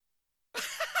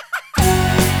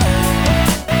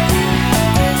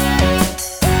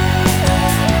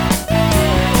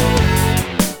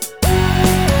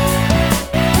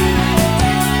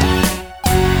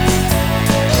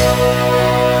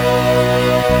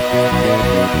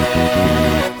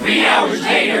hours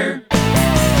later.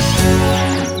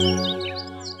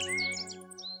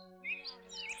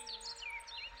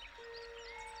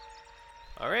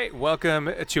 All right,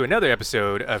 welcome to another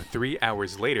episode of 3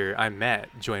 Hours Later. I'm Matt,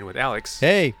 joined with Alex.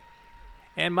 Hey.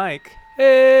 And Mike.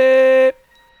 Hey.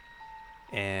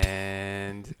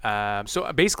 And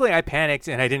so basically I panicked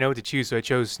and I didn't know what to choose, so I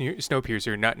chose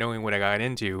Snowpiercer, not knowing what I got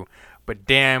into. But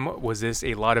damn, was this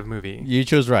a lot of movie. You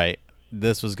chose right.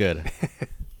 This was good.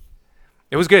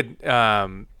 It was good,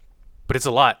 but it's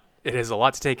a lot. It is a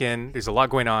lot to take in. There's a lot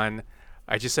going on.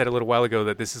 I just said a little while ago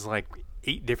that this is like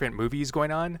 8 different movies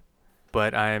going on.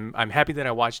 But I'm happy that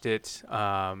I watched it.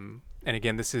 And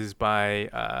again, this is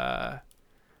by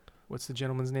what's the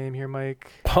gentleman's name here,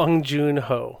 Mike? Bong Joon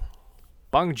Ho.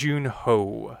 Bong Joon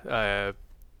Ho.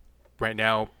 Right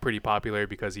now, pretty popular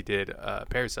because he did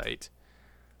Parasite,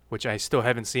 which I still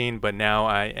haven't seen, but now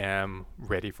I am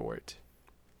ready for it.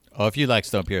 Oh, if you like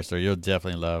Snowpiercer, you'll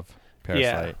definitely love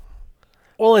Parasite. Yeah.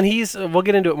 Well, and he's we'll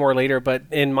get into it more later, but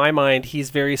in my mind, he's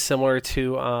very similar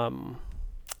to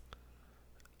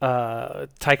Taika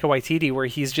Waititi, where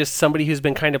he's just somebody who's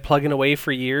been kind of plugging away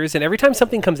for years, and every time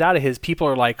something comes out of his, people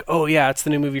are like, oh yeah, it's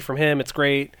the new movie from him, it's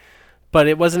great. But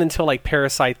it wasn't until like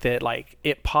Parasite that like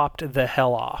it popped the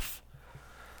hell off.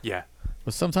 Yeah.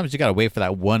 Well, sometimes you gotta wait for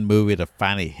that one movie to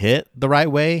finally hit the right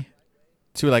way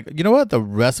to like, you know what, the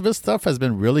rest of his stuff has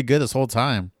been really good this whole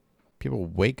time. People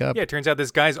wake up. Yeah, it turns out this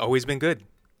guy's always been good.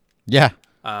 Yeah.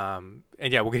 And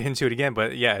yeah, we'll get into it again,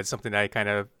 but yeah, it's something I kind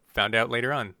of found out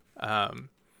later on.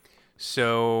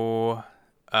 So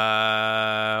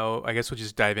I guess we'll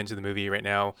just dive into the movie right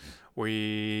now.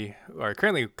 We are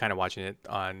currently kind of watching it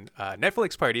on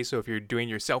Netflix Party. So if you're doing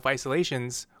your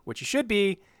self-isolations, which you should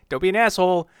be, don't be an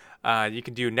asshole. You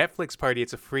can do Netflix Party.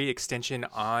 It's a free extension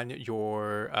on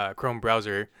your Chrome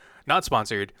browser. Not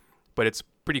sponsored, but it's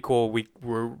pretty cool.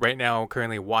 We're right now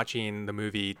currently watching the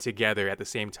movie together at the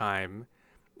same time.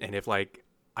 And if like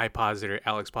I pause it or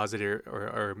Alex pauses it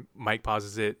or Mike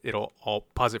pauses it, it'll all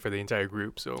pause it for the entire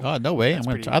group. So oh, no way. I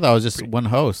thought it was just one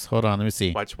host. Hold on, let me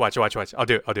see. Watch. I'll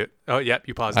do it. Oh, yep,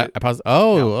 you paused it. I paused.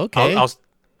 Oh, no, okay.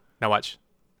 Now watch.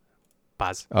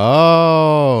 Pause.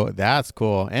 Oh, that's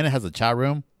cool. And it has a chat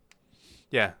room.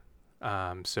 Yeah.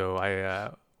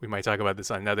 So we might talk about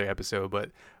this on another episode, but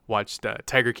watched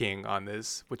Tiger King on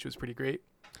this, which was pretty great.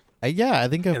 Yeah, I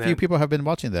think a few people have been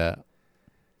watching that.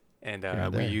 And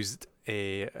we used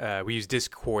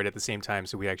Discord at the same time,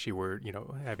 so we actually were,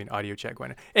 having audio chat going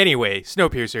on. Anyway,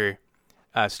 Snowpiercer,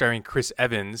 starring Chris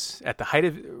Evans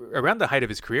around the height of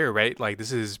his career, right? Like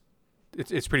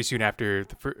it's pretty soon after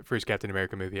the first Captain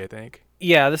America movie, I think.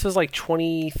 Yeah, this was like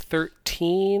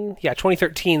 2013. Yeah,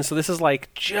 2013. So this is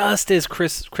like just as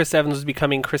Chris Evans was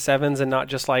becoming Chris Evans and not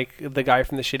just like the guy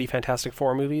from the shitty Fantastic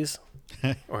Four movies.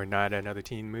 Or not another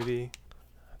teen movie.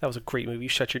 That was a great movie.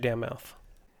 Shut your damn mouth.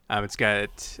 It's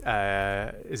got,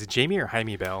 is it Jamie or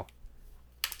Jaime Bell?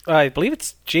 I believe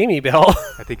it's Jamie Bell.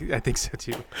 I think so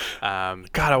too. God,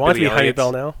 I want Billy to be Jaime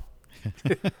Bell now.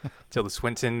 Tilda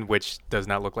Swinton, which does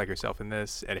not look like herself in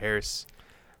this. Ed Harris,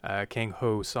 Kang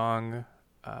Ho Song,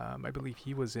 I believe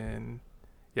he was in.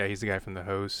 Yeah, he's the guy from The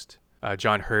Host.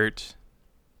 John Hurt,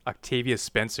 Octavia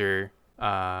Spencer,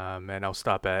 and I'll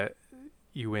stop at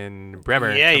Ewan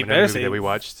Bremer. Yeah, you better say that we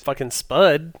watched. Fucking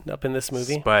Spud up in this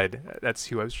movie. Spud, that's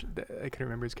who I couldn't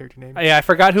remember his character name. Yeah, I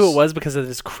forgot who it was because of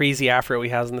this crazy afro he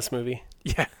has in this movie.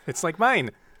 Yeah, it's like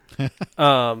mine.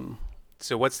 So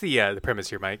what's the premise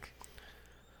here, Mike?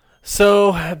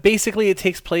 So basically it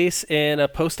takes place in a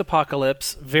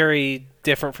post-apocalypse, very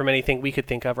different from anything we could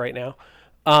think of right now.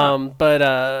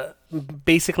 But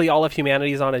basically all of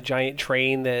humanity is on a giant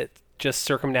train that just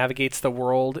circumnavigates the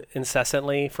world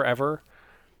incessantly forever.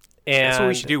 And that's what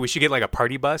we should do. We should get like a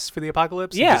party bus for the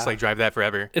apocalypse. Yeah. And just like drive that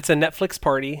forever. It's a Netflix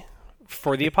party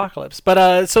for the apocalypse. But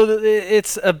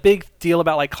it's a big deal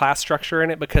about like class structure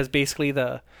in it, because basically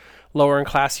the lower in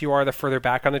class you are, the further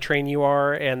back on the train you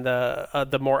are, and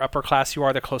the more upper class you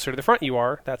are, the closer to the front you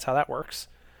are. That's how that works.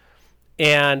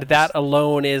 And that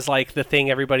alone is like the thing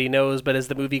everybody knows, but as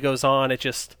the movie goes on, it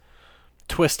just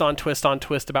twist on twist on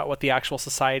twist about what the actual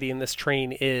society in this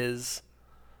train is.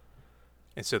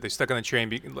 And so they're stuck on the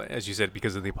train, as you said,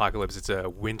 because of the apocalypse. It's a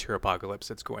winter apocalypse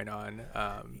that's going on.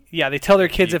 Yeah, they tell their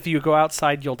kids if you go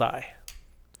outside, you'll die.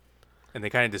 And they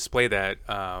kind of display that.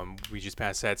 We just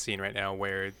passed that scene right now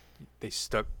where they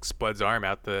stuck Spud's arm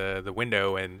out the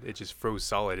window and it just froze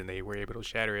solid and they were able to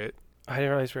shatter it. I didn't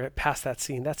realize we were past that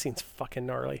scene. That scene's fucking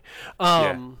gnarly.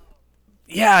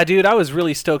 Yeah, dude, I was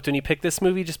really stoked when you picked this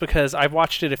movie just because I've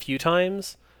watched it a few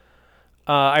times.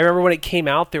 I remember when it came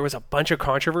out, there was a bunch of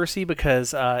controversy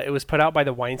because it was put out by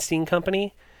the Weinstein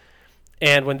Company.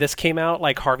 And when this came out,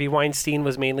 like Harvey Weinstein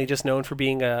was mainly just known for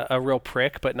being a real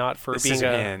prick, but not for being a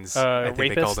I think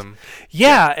rapist. they called him.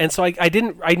 Yeah, and so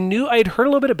I knew I'd heard a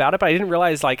little bit about it, but I didn't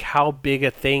realize like how big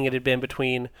a thing it had been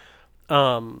between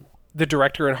the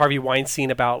director and Harvey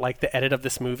Weinstein about like the edit of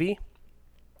this movie.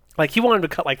 Like he wanted to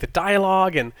cut like the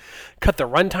dialogue and cut the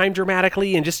runtime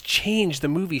dramatically and just change the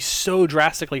movie so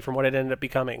drastically from what it ended up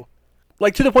becoming.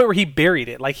 Like to the point where he buried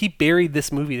it. Like he buried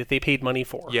this movie that they paid money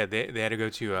for. Yeah, they had to go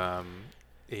to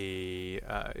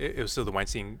it was still the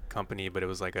Weinstein company, but it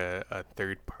was like a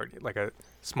third party, like a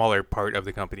smaller part of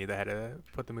the company that had to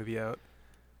put the movie out.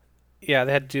 Yeah,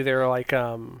 they had to do their like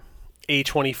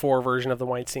A24 version of the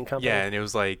Weinstein company. Yeah, and it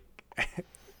was like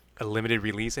a limited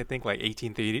release, I think, like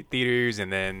 18 theaters,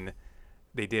 and then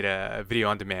they did a video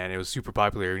on demand. It was super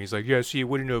popular, and he's like, "Yeah, see, it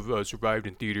wouldn't have survived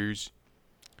in theaters."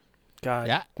 God,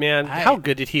 Yeah, man, how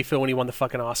good did he feel when he won the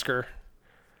fucking Oscar?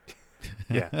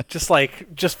 Yeah, just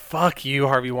fuck you,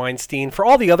 Harvey Weinstein, for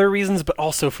all the other reasons, but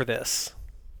also for this.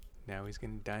 now he's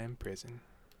gonna die in prison.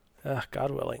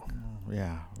 God willing.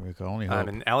 Yeah, we can only hope.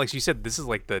 And Alex, you said this is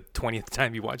like the 20th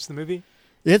time you watched the movie.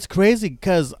 It's crazy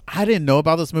because I didn't know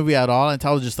about this movie at all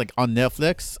until it was just like on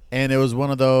Netflix, and it was one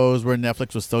of those where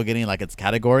Netflix was still getting like its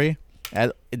category.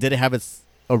 It didn't have its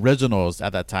originals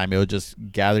at that time. It was just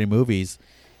gathering movies,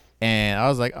 and I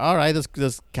was like, all right,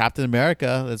 this Captain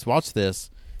America, let's watch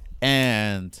this.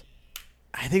 And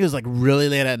I think it was like really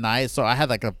late at night, so I had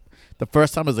like the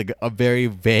first time was like a very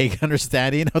vague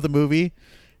understanding of the movie.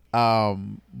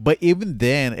 But even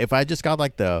then, if I just got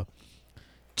like the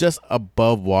just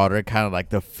above water kind of like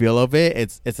the feel of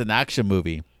it, it's an action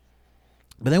movie.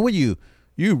 But then when you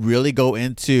really go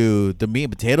into the meat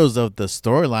and potatoes of the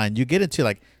storyline, you get into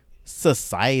like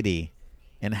society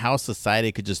and how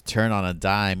society could just turn on a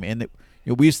dime. And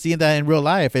we've seen that in real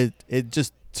life. It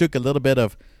just took a little bit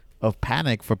of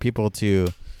panic for people to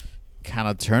kind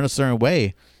of turn a certain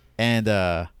way. And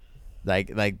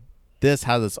like this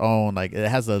has its own, like it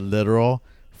has a literal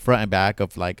front and back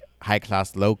of like high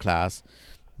class, low class,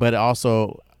 but it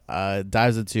also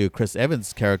dives into Chris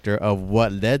Evans' character of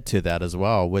what led to that as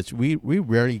well, which we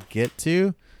rarely get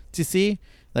to see.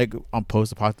 Like on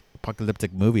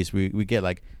post-apocalyptic movies, we get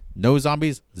like no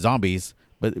zombies,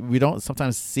 but we don't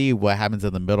sometimes see what happens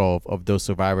in the middle of those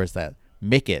survivors that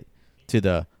make it to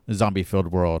the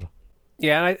zombie-filled world.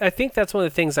 Yeah, and I think that's one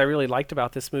of the things I really liked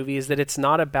about this movie is that it's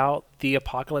not about the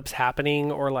apocalypse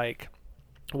happening or like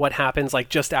what happens like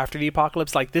just after the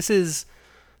apocalypse. Like this is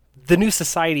the new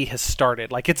society has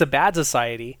started. Like it's a bad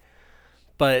society,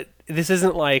 but this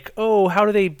isn't like, oh, how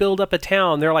do they build up a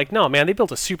town? They're like, no, man, they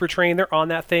built a super train. They're on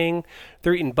that thing.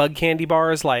 They're eating bug candy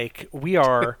bars. Like we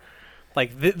are.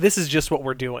 Like, this is just what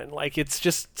we're doing. Like, it's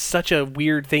just such a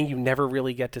weird thing you never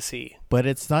really get to see. But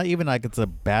it's not even like it's a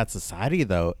bad society,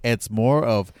 though. It's more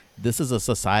of this is a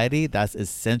society that's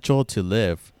essential to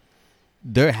live.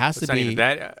 There has to Not be even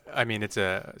that. I mean, it's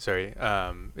an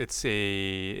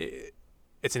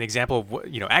example of what,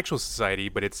 actual society,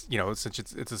 but it's, since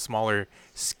it's a smaller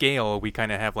scale, we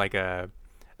kind of have like a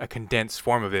condensed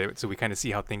form of it. So we kind of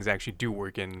see how things actually do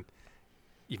work in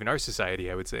even our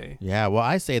society, I would say. Yeah, well,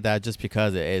 I say that just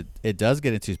because it does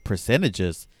get into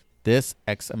percentages. This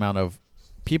X amount of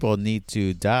people need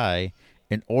to die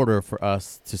in order for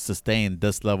us to sustain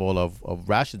this level of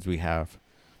rations we have.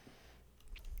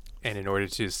 And in order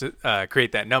to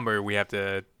create that number, we have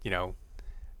to,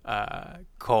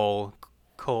 cull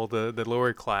the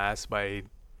lower class by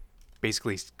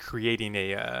basically creating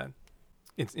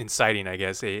inciting, I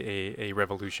guess, a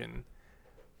revolution,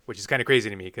 which is kind of crazy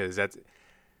to me because that's.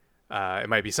 It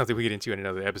might be something we get into in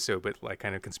another episode, but like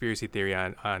kind of conspiracy theory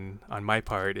on my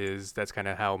part is that's kind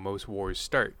of how most wars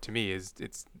start. To me, is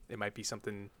it might be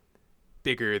something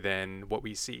bigger than what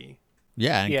we see.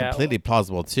 Yeah, and completely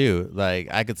plausible too. Like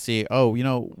I could see,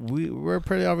 we're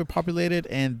pretty overpopulated,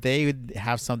 and they would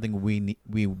have something we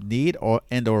need or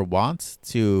want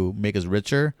to make us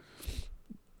richer.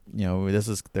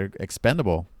 They're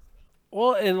expendable.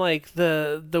 Well, and like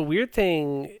the weird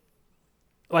thing.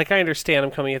 Like, I understand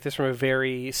I'm coming at this from a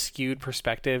very skewed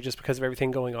perspective just because of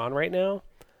everything going on right now.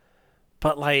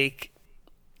 But, like,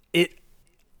 it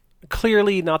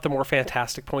clearly not the more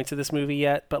fantastic points of this movie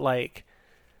yet, but, like,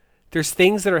 there's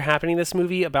things that are happening in this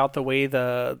movie about the way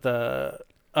the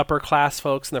upper class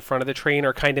folks in the front of the train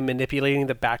are kind of manipulating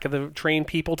the back of the train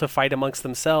people to fight amongst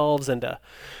themselves and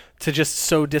to just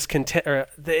sow discontent. Or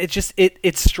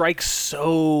it strikes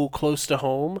so close to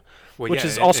home. Well, which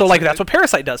is also like that's what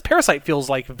Parasite does. Parasite feels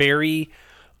like very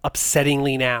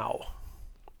upsettingly now.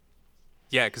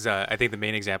 Yeah, because I think the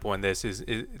main example in this is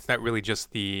it's not really just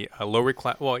the lower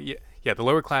class. Well, yeah, the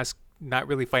lower class not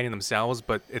really fighting themselves,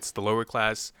 but it's the lower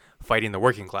class fighting the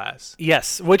working class.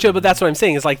 Yes, but that's what I'm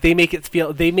saying is like they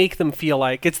make them feel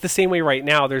like it's the same way right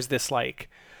now. There's this like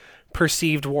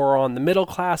perceived war on the middle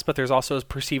class, but there's also a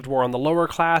perceived war on the lower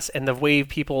class, and the way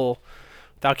people,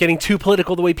 without getting too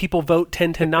political, the way people vote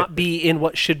tend to not be in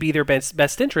what should be their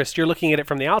best interest. You're looking at it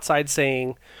from the outside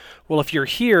saying, well, if you're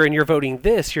here and you're voting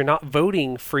this, you're not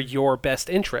voting for your best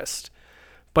interest.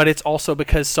 But it's also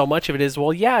because so much of it is,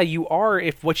 well, yeah, you are,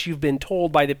 if what you've been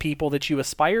told by the people that you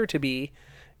aspire to be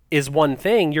is one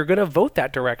thing, you're going to vote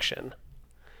that direction.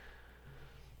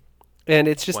 And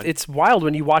it's just, it's wild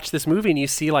when you watch this movie and you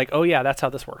see like, oh yeah, that's how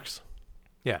this works.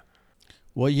 Yeah.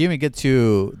 Well, you even get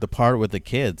to the part with the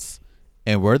kids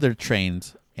and where they're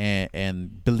trained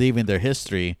and believing their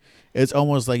history. It's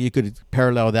almost like you could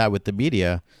parallel that with the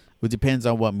media. It depends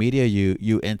on what media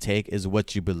you intake is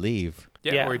what you believe.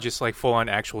 Yeah, or just like full on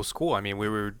actual school. I mean, we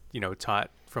were,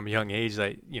 taught from a young age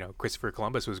that, Christopher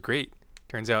Columbus was great.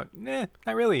 Turns out, not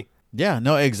really. Yeah,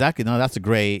 no, exactly. No, that's a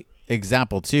great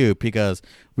example too, because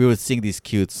we would sing these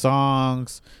cute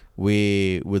songs.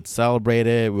 We would celebrate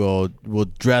it. We'll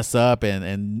dress up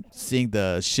and sing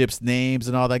the ship's names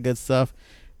and all that good stuff.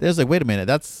 There's like, wait a minute,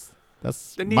 that's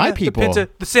the Nina, my people. The Pinta,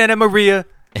 the Santa Maria.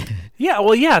 Yeah,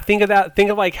 well, yeah. Think of that. Think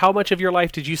of like how much of your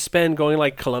life did you spend going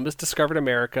like Columbus discovered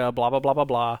America, blah blah blah blah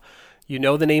blah. You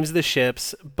know the names of the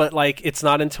ships, but like it's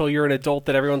not until you're an adult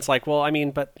that everyone's like, well, I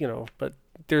mean, but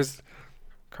there's,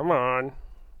 come on.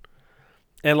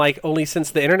 And like only since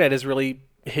the internet has really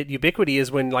hit ubiquity is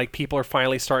when like people are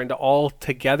finally starting to all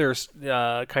together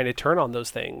kind of turn on those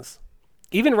things.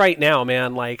 Even right now,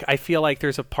 man, like I feel like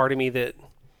there's a part of me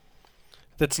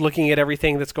that's looking at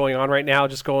everything that's going on right now,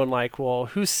 just going like, well,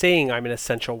 who's saying I'm an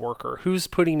essential worker? Who's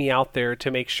putting me out there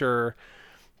to make sure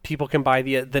people can buy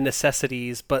the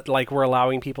necessities, but like we're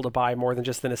allowing people to buy more than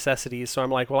just the necessities. So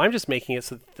I'm like, well, I'm just making it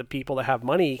so that the people that have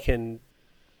money can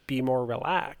be more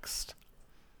relaxed.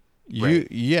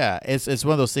 Yeah, it's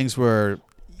one of those things where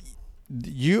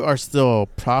you are still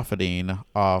profiting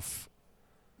off.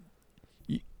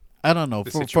 I don't know.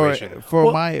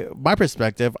 For my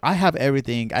perspective, I have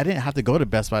everything. I didn't have to go to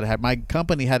Best Buy. My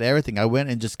company had everything. I went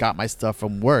and just got my stuff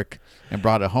from work and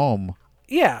brought it home.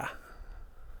 Yeah.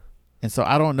 And so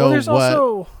I don't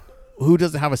know who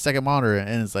doesn't have a second monitor,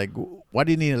 and it's like, why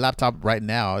do you need a laptop right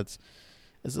now? It's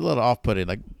a little off-putting.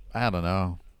 Like, I don't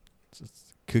know.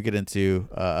 Could get into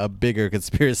a bigger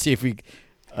conspiracy if we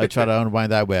try to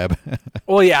unwind that web.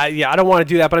 Well, yeah, I don't want to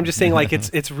do that, but I'm just saying, like,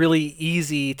 it's really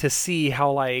easy to see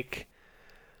how, like,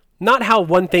 not how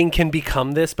one thing can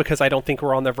become this, because I don't think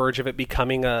we're on the verge of it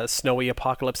becoming a snowy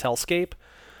apocalypse hellscape,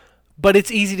 but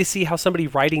it's easy to see how somebody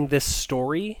writing this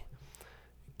story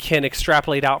can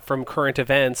extrapolate out from current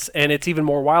events, and it's even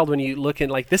more wild when you look in,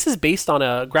 like, this is based on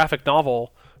a graphic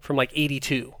novel from, like,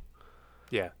 82.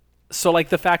 Yeah. So, like,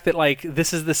 the fact that, like,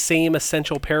 this is the same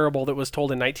essential parable that was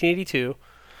told in 1982,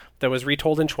 that was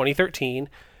retold in 2013,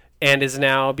 and is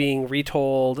now being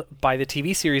retold by the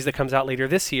TV series that comes out later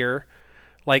this year.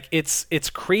 Like, it's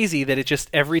crazy that it just,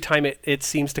 every time it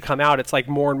seems to come out, it's like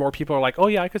more and more people are like, oh,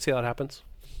 yeah, I could see how that happens.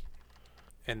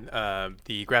 And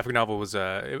the graphic novel was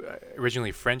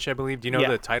originally French, I believe. Do you know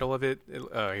the title of it?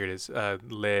 Here it is.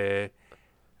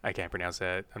 I can't pronounce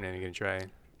that. I'm not even going to try.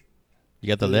 You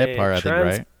got the Le part, I think,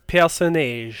 right?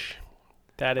 Personnage.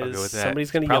 That is,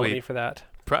 somebody's going to yell at me for that.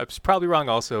 It's probably wrong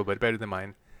also, but better than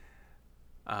mine.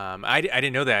 I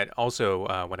didn't know that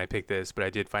also when I picked this, but I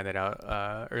did find that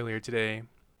out earlier today.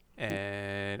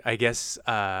 And I guess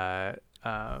the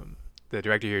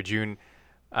director here, June,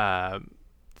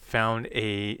 found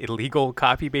a illegal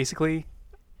copy, basically.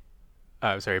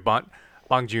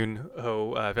 Bong Joon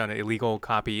Ho found an illegal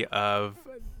copy of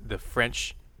the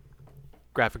French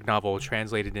graphic novel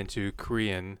translated into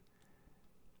Korean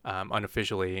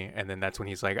unofficially, and then that's when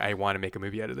he's like, I want to make a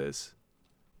movie out of this.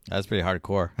 That's pretty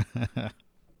hardcore.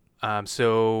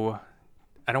 So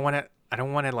I don't want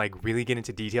to like really get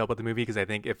into detail about the movie, because I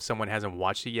think if someone hasn't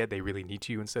watched it yet, they really need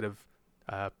to, instead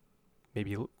of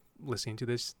maybe listening to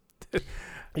this.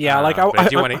 Yeah, like I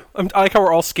like how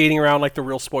we're all skating around like the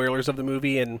real spoilers of the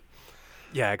movie, and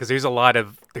yeah, because there's a lot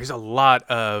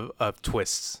of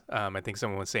twists. I think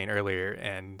someone was saying earlier,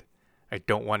 and I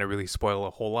don't want to really spoil a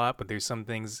whole lot, but there's some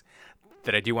things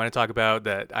that I do want to talk about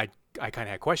that I kind of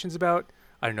had questions about.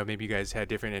 I don't know, maybe you guys had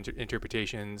different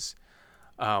interpretations.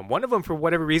 One of them, for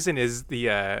whatever reason, is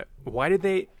the why did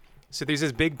they? So there's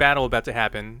this big battle about to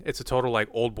happen. It's a total like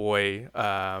old boy,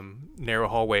 narrow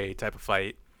hallway type of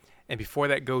fight, and before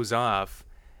that goes off,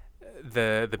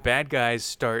 the bad guys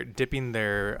start dipping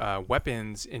their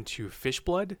weapons into fish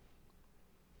blood,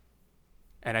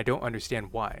 and I don't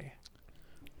understand why.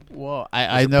 Well, Was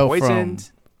I it know poisoned?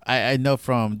 from I know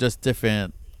from just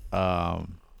different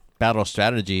battle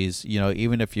strategies.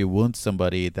 Even if you wound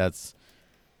somebody that's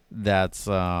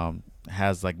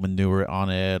has like manure on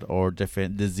it or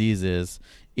different diseases,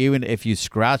 even if you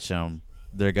scratch them,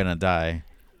 they're gonna die.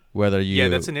 Whether Yeah, you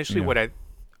that's initially what I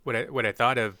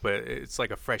thought of, but it's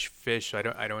like a fresh fish. I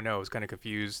don't know. I was kind of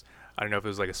confused. I don't know if it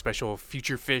was like a special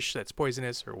future fish that's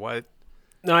poisonous or what.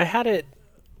 No, I had it.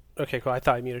 Okay, cool. I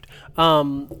thought I muted.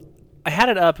 I had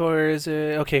it up, or is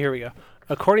it? Okay, here we go.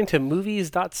 According to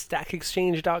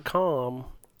movies.stackexchange.com,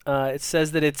 it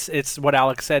says that it's what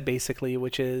Alex said basically,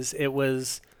 which is it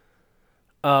was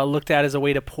looked at as a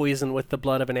way to poison with the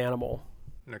blood of an animal.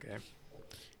 Okay.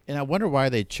 And I wonder why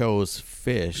they chose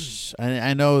fish.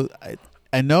 I know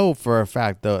for a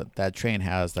fact though that train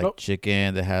has like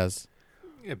chicken that has.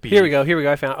 Yeah, Here we go.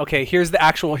 I found. Okay, here's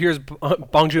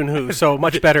Bong Joon Ho. So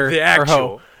much better. The or Ho.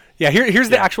 actual. Yeah, here's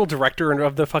the actual director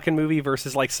of the fucking movie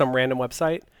versus like some random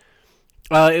website.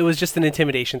 It was just an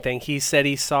intimidation thing. He said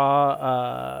he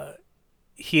saw.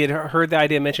 He had heard the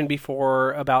idea mentioned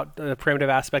before about the primitive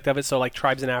aspect of it. So like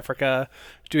tribes in Africa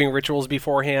doing rituals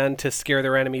beforehand to scare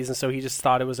their enemies, and so he just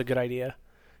thought it was a good idea.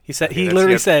 He said he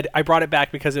literally said, "I brought it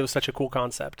back because it was such a cool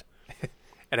concept."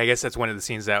 And I guess that's one of the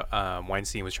scenes that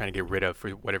Weinstein was trying to get rid of for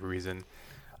whatever reason.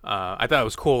 I thought it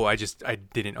was cool. I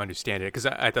didn't understand it because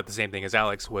I thought the same thing as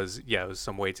Alex was. Yeah, it was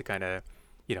some way to kind of,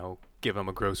 give them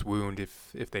a gross wound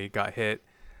if they got hit.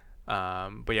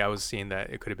 But yeah, I was seeing that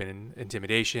it could have been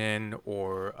intimidation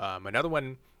or another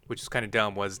one, which is kind of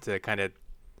dumb, was to kind of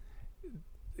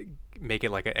make it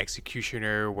like an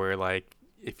executioner where like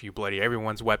if you bloody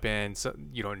everyone's weapon, so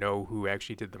you don't know who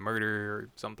actually did the murder or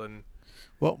something.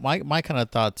 Well, my kind of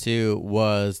thought too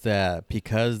was that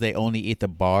because they only eat the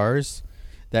bars,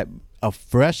 that a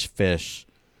fresh fish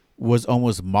was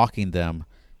almost mocking them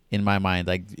in my mind.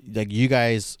 Like you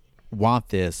guys want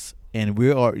this, and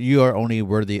you are only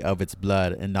worthy of its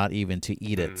blood, and not even to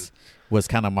eat it. Was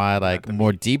kind of my like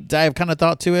more deep dive kind of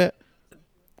thought to it.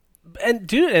 And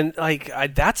dude, and like I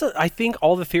think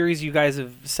all the theories you guys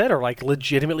have said are like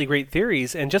legitimately great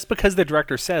theories. And just because the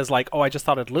director says like, "Oh, I just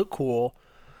thought it'd look cool,"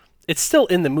 it's still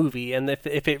in the movie, and if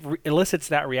it elicits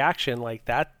that reaction, like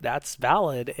that's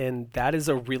valid, and that is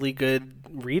a really good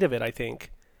read of it, I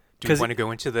think. Do you want to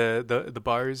go into the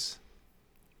bars?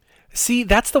 See,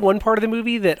 that's the one part of the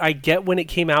movie that I get. When it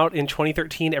came out in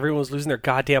 2013, everyone was losing their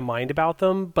goddamn mind about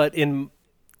them, but in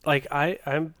like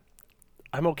I'm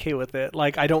okay with it.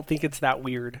 Like I don't think it's that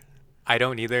weird. I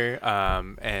don't either,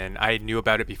 and I knew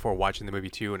about it before watching the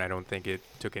movie too, and I don't think it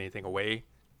took anything away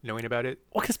knowing about it.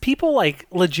 Well, because people like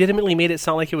legitimately made it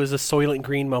sound like it was a Soylent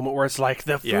Green moment where it's like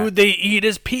the food they eat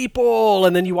is people,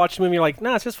 and then you watch the movie and you're like,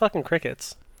 nah, it's just fucking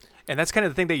crickets. And that's kind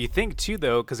of the thing that you think too,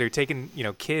 though, because they're taking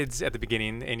kids at the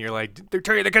beginning, and you're like, they're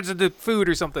turning the kids into food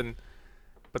or something,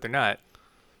 but they're not.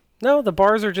 No, the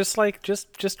bars are just like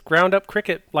just ground up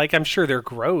cricket. Like I'm sure they're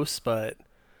gross, but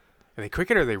are they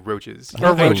cricket or are they roaches?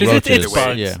 Or roaches. It's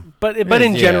bugs. Yeah. But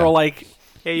in general, like.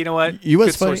 Hey, you know what?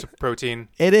 Good source of protein.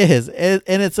 It is, and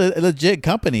it's a legit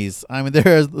companies. I mean,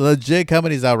 there are legit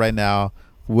companies out right now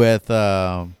with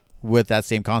that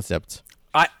same concept.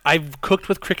 I've cooked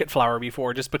with cricket flour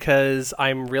before, just because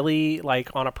I'm really like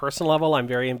on a personal level, I'm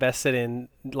very invested in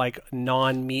like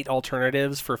non-meat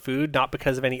alternatives for food, not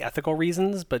because of any ethical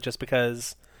reasons, but just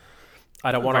because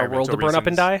I don't want our world to burn up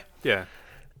and die. Yeah,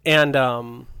 and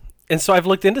so I've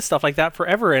looked into stuff like that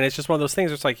forever, and it's just one of those things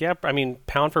where it's like, I mean,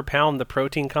 pound for pound, the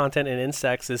protein content in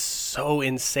insects is so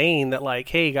insane that like,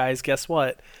 hey guys, guess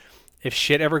what? If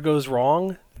shit ever goes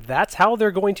wrong, that's how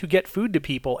they're going to get food to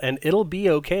people, and it'll be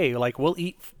okay. Like we'll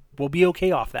be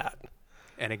okay off that.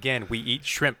 And again, we eat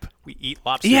shrimp, we eat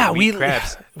lobster, we eat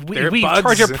crabs. We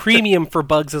charge a premium for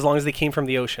bugs as long as they came from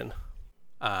the ocean.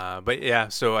 But yeah,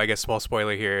 so I guess small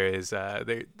spoiler here is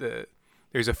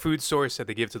there's a food source that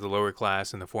they give to the lower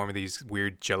class in the form of these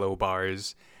weird Jell-O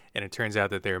bars, and it turns out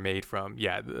that they're made from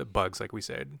the bugs, like we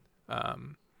said.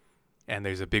 And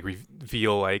there's a big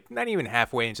reveal, like not even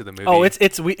halfway into the movie. Oh,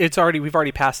 we've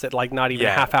already passed it, like not even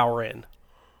a half hour in.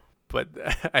 But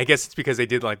I guess it's because they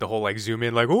did like the whole like zoom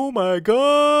in, like oh my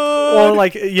god. Or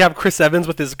like you have Chris Evans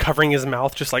with his covering his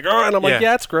mouth, just like and I'm like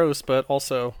it's gross, but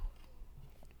also,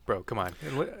 bro, come on.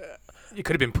 It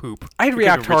could have been poop. I'd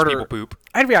react harder. Poop.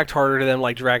 I'd react harder to them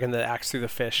like dragging the axe through the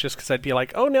fish, just because I'd be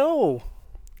like, oh no.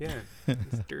 Yeah,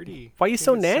 it's dirty. Why are you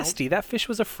so nasty? That fish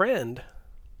was a friend.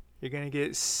 You're going to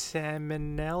get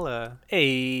salmonella.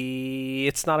 Hey,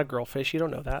 it's not a girl fish. You don't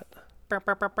know that. So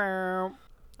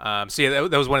yeah,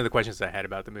 that was one of the questions I had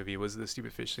about the movie, was the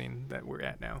stupid fish scene that we're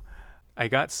at now. I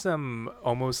got some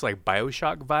almost like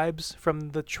BioShock vibes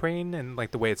from the train and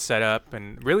like the way it's set up,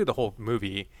 and really the whole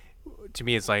movie to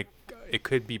me is like it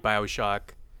could be BioShock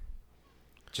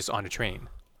just on a train.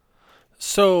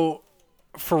 So,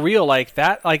 for real, like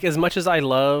that, like as much as I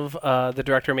love the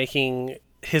director making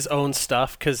his own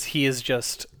stuff because he is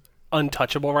just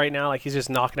untouchable right now, like he's just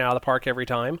knocking it out of the park every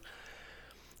time.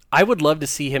 I would love to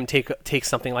see him take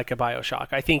something like a BioShock.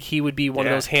 I think he would be one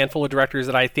of those handful of directors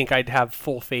that I think I'd have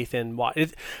full faith in.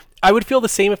 I would feel the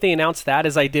same if they announced that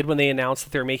as I did when they announced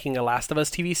that they're making a Last of Us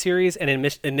TV series. And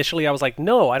initially I was like,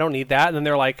 no, I don't need that. And then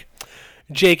they're like,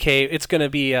 JK, it's going to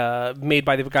be made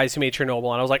by the guys who made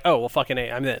Chernobyl. And I was like, oh, well, fucking A,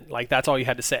 I'm in. Like, that's all you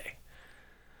had to say.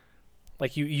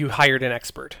 Like, you hired an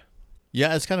expert.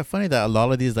 Yeah, it's kind of funny that a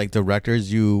lot of these like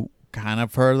directors you kind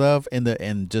of heard of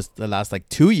in just the last like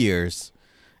 2 years.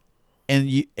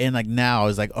 And like now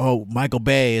it's like, oh, Michael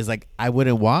Bay is like, I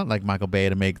wouldn't want like Michael Bay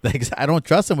to make like, I don't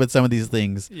trust him with some of these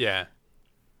things. Yeah.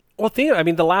 Well,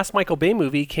 the last Michael Bay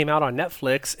movie came out on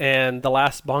Netflix, and the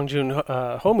last Bong Joon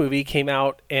Ho movie came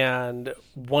out and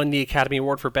won the Academy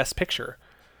Award for Best Picture.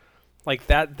 Like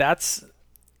that's,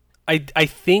 I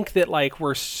think that like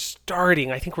we're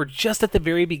starting. I think we're just at the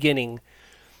very beginning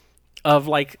of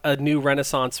like a new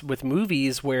renaissance with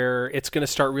movies where it's going to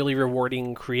start really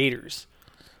rewarding creators.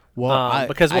 Well,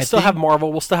 because we'll still have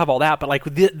Marvel, we'll still have all that, but like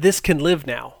this can live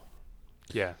now.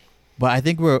 Yeah. But I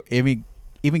think we're even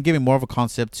giving more of a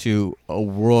concept to a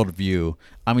worldview.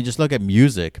 I mean, just look at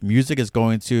music. Music is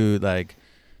going to like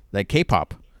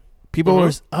K-pop. People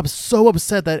were so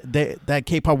upset that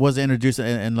K-pop wasn't introduced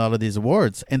in a lot of these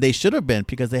awards, and they should have been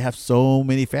because they have so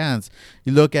many fans.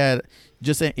 You look at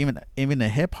just even the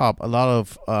hip hop. A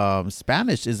lot of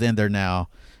Spanish is in there now.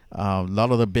 A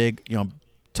lot of the big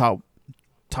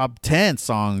top 10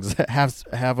 songs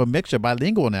have a mixture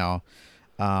bilingual now.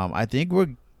 I think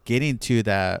we're getting to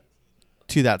that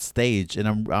stage, and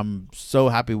I'm so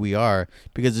happy we are,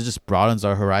 because it just broadens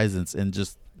our horizons in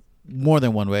just more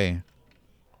than one way.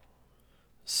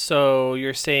 So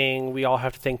you're saying we all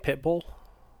have to thank Pitbull?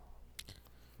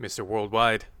 Mr.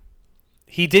 Worldwide.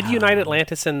 He did unite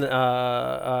Atlantis and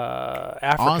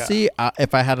Africa. Honestly,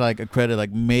 if I had like a credit,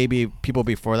 like maybe people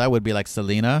before that would be like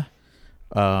Selena.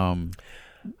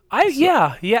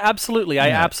 Absolutely. I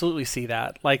absolutely see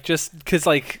that. Like, just because,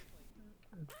 like,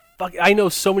 I know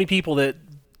so many people that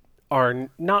are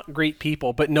not great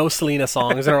people, but know Selena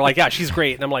songs and are like, yeah, she's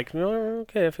great. And I'm like, oh,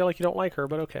 okay, I feel like you don't like her,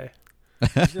 but okay.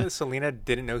 Did you know Selena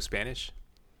didn't know Spanish?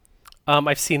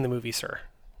 I've seen the movie, sir.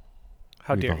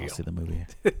 How dare you? See the movie.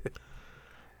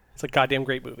 It's a goddamn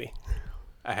great movie.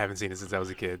 I haven't seen it since I was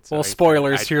a kid. So well,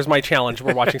 spoilers. Here's my challenge.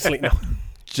 We're watching Selena.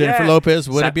 Jennifer Lopez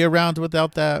wouldn't be around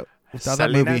without that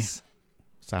movie.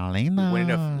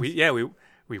 Selena.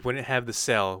 We wouldn't have The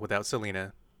Cell without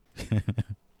Selena.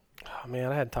 Oh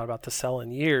man, I hadn't thought about The Cell in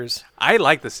years. I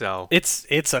like The Cell.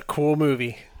 It's a cool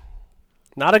movie.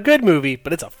 Not a good movie,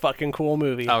 but it's a fucking cool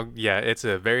movie. Oh yeah, it's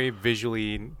a very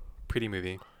visually pretty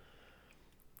movie.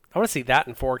 I want to see that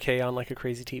in 4K on like a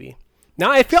crazy TV.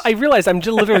 Now I realize I'm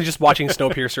literally just watching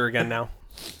Snowpiercer again now.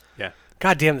 Yeah.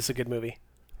 God damn, this is a good movie.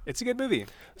 It's a good movie.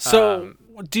 So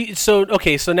so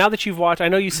now that you've watched, I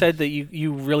know you said that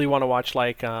you really want to watch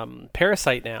like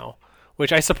Parasite now,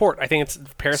 which I support. I think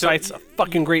Parasite's a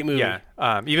fucking great movie.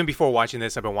 Yeah. Even before watching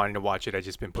this, I've been wanting to watch it. I've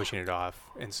just been pushing it off,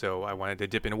 and so I wanted to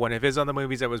dip into one of his other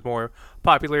movies that was more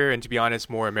popular and, to be honest,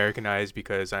 more Americanized,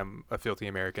 because I'm a filthy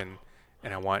American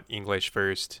and I want English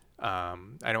first. I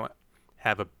don't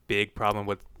have a big problem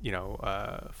with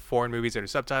foreign movies that are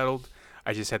subtitled.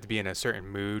 I just have to be in a certain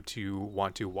mood to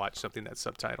want to watch something that's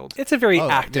subtitled. It's a very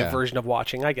active version of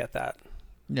watching. I get that.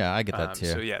 Yeah, I get that too.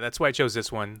 So yeah, that's why I chose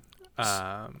this one.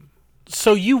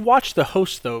 So you watched The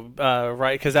Host though,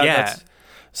 right? Because that's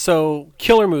so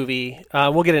killer movie.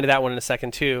 We'll get into that one in a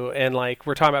second too. And like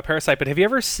we're talking about Parasite, but have you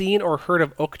ever seen or heard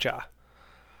of Okja?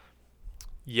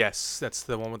 Yes, that's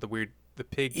the one with the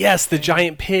pig. Yes, the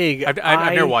giant pig. I've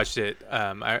never watched it.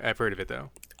 I've heard of it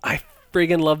though. I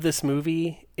friggin' love this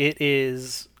movie. It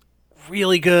is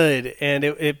really good, and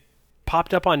it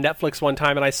popped up on Netflix one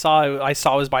time, and I saw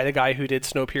it was by the guy who did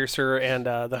Snowpiercer and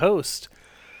The Host,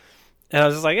 and I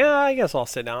was just like, yeah, I guess I'll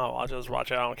sit down. I'll just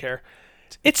watch it. I don't care.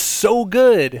 It's so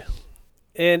good,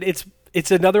 and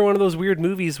it's another one of those weird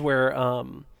movies where,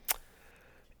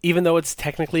 even though it's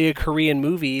technically a Korean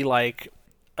movie, like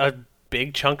a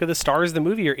big chunk of the stars of the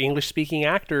movie are English-speaking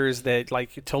actors. That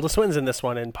like Tilda Swinton's in this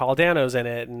one, and Paul Dano's in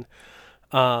it, and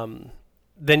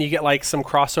then you get like some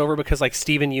crossover because like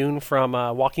Steven Yeun from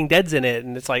Walking Dead's in it,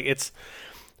 and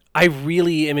I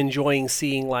really am enjoying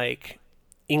seeing like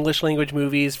English language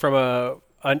movies from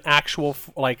an actual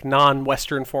like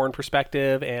non-Western foreign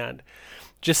perspective, and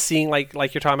just seeing like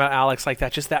you're talking about, Alex, like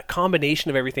that, just that combination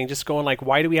of everything, just going like,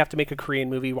 why do we have to make a Korean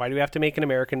movie? Why do we have to make an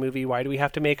American movie? Why do we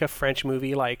have to make a French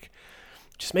movie? Like,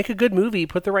 just make a good movie,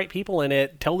 put the right people in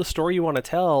it, tell the story you want to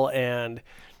tell, and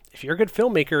if you're a good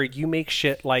filmmaker, you make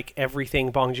shit like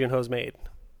everything Bong Joon Ho's made.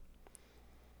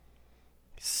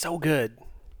 So good.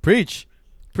 Preach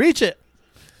it.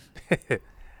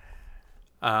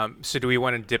 So do we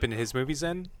want to dip into his movies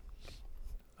then?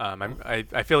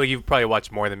 I feel like you've probably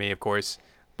watched more than me, of course,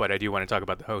 but I do want to talk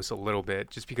about The Host a little bit,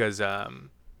 just because I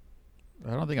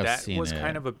don't think I've seen it. That was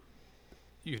kind of a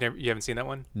you haven't seen that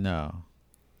one? No.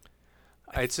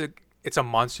 It's a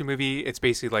monster movie. It's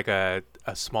basically like a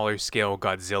smaller scale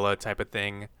Godzilla type of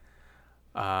thing,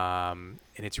 and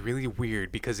it's really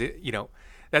weird because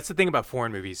that's the thing about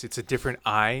foreign movies. It's a different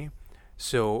eye,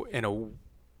 so in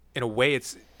a way,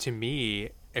 it's, to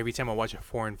me, every time I watch a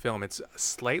foreign film, it's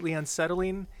slightly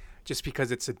unsettling, just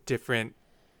because it's a different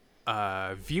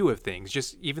view of things.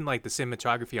 Just even like the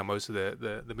cinematography on most of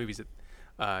the movies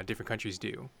that different countries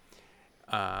do.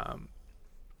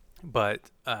 But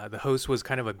The Host was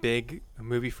kind of a big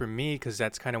movie for me, because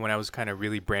that's kind of when I was kind of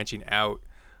really branching out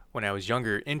when I was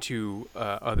younger into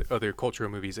other cultural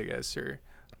movies, I guess, or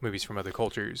movies from other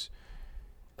cultures.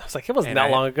 I was like, it wasn't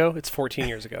that long ago. It's 14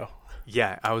 years ago.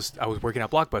 Yeah, I was working at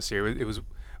Blockbuster.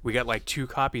 We got like 2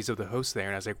 copies of The Host there,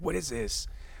 and I was like, what is this?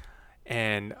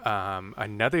 And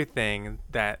another thing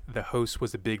that The Host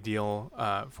was a big deal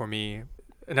for me,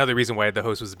 another reason why The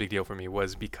Host was a big deal for me,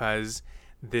 was because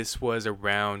this was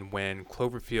around when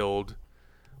Cloverfield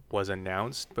was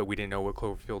announced, but we didn't know what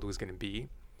Cloverfield was going to be.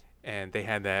 And they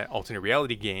had that alternate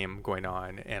reality game going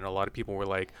on, and a lot of people were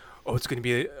like, oh, it's going to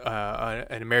be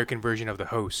an American version of The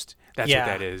Host. That's what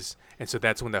that is. And so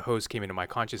that's when The Host came into my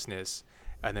consciousness.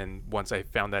 And then once I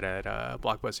found that at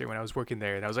Blockbuster when I was working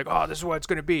there, and I was like, oh, this is what it's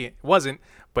going to be. It wasn't,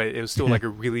 but it was still like a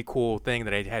really cool thing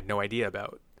that I had no idea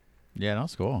about. Yeah,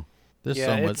 that's cool.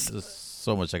 There's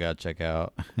so much I got to check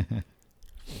out.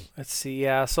 Let's see.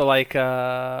 Yeah. So like,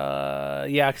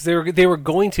 because they were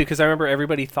going to, because I remember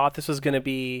everybody thought this was going to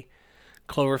be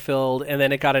Cloverfield, and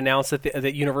then it got announced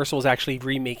that Universal was actually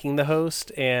remaking The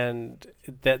Host, and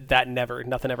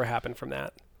nothing ever happened from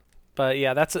that. But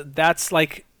yeah, that's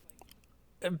like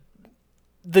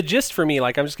the gist for me.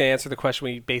 Like, I'm just going to answer the question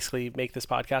we basically make this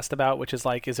podcast about, which is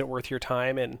like, is it worth your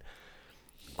time? And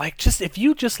like, just if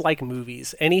you just like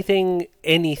movies, anything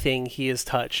he has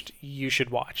touched, you should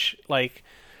watch. Like,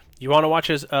 you want to watch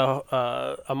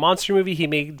a monster movie, he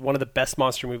made one of the best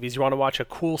monster movies. You want to watch a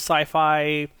cool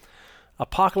sci-fi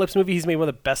apocalypse movie, he's made one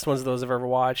of the best ones of those I've ever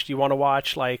watched. You want to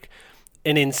watch like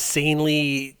an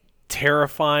insanely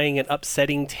terrifying and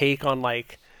upsetting take on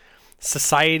like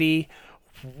society,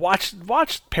 watch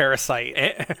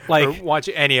Parasite. Like, or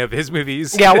watch any of his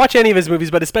movies. Yeah, watch any of his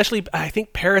movies, but especially I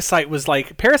think Parasite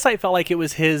felt like it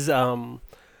was his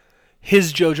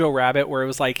Jojo Rabbit, where it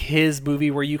was like his movie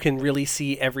where you can really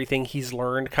see everything he's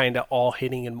learned kind of all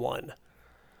hitting in one.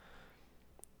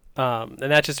 And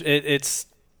that just it's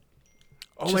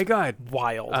oh my god,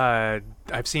 wild.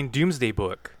 I've seen Doomsday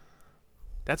Book.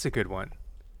 That's a good one.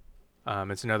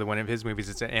 It's another one of his movies.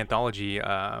 It's an anthology.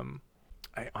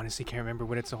 I honestly can't remember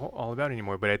what it's all about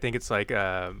anymore, but I think it's like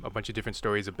a bunch of different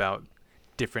stories about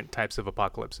different types of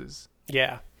apocalypses.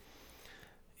 Yeah.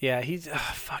 Yeah, he's...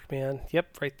 fuck, man.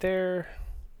 Yep, right there.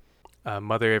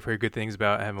 Mother, I've heard good things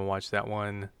about. I haven't watched that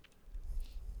one.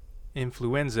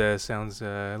 Influenza sounds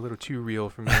a little too real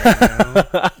for me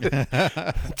right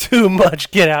now. Too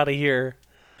much. Get out of here.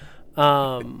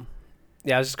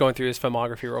 Yeah, I was just going through his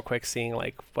filmography real quick, seeing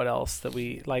like what else that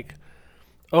we like.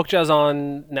 Okja's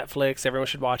on Netflix. Everyone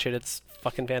should watch it. It's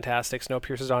fucking fantastic.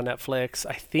 Snowpiercer's on Netflix.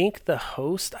 I think The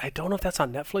Host, I don't know if that's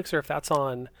on Netflix or if that's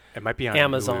on, it might be on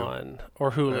Amazon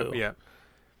or Hulu. Yeah.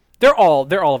 They're all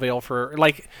available for,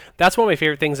 like, that's one of my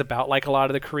favorite things about like a lot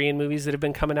of the Korean movies that have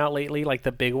been coming out lately, like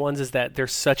the big ones, is that they're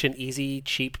such an easy,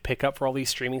 cheap pickup for all these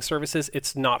streaming services.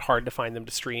 It's not hard to find them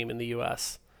to stream in the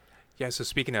US. Yeah, so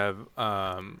speaking of,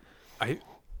 I've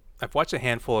watched a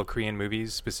handful of Korean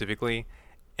movies specifically,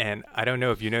 and I don't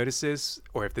know if you notice this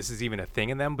or if this is even a thing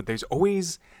in them, but there's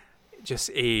always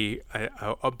just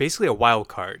basically a wild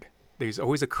card. There's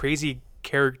always a crazy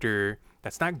character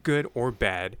that's not good or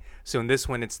bad. So in this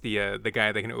one, it's the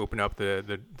guy that can open up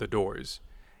the doors,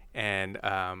 and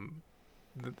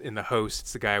in The Host,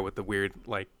 it's the guy with the weird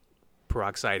like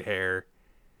peroxide hair,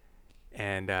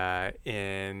 and I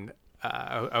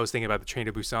was thinking about the Train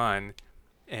to Busan,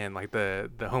 and like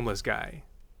the homeless guy.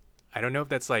 I don't know if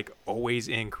that's like always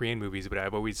in Korean movies, but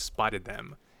I've always spotted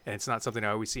them, and it's not something I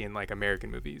always see in like American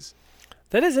movies.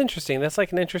 That is interesting. That's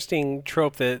like an interesting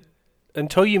trope that,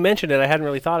 until you mentioned it, I hadn't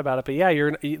really thought about it. But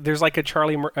yeah, there's like a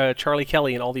Charlie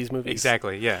Kelly in all these movies.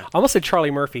 Exactly. Yeah. I almost said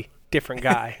Charlie Murphy, different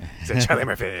guy. Is that Charlie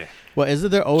Murphy? Well,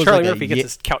 isn't there always Charlie like Murphy gets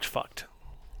his couch fucked.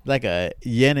 like a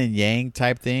yin and yang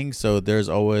type thing? So there's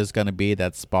always going to be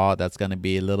that spot that's going to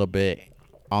be a little bit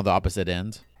on the opposite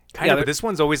end. Kind of, but this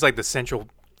one's always like the central,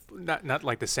 not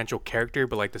like the central character,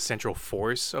 but like the central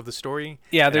force of the story.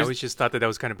 Yeah, and I always just thought that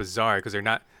was kind of bizarre because they're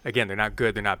not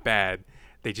good, they're not bad.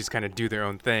 They just kind of do their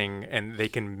own thing, and they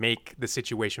can make the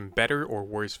situation better or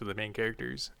worse for the main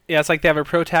characters. Yeah, it's like they have a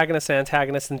protagonist, an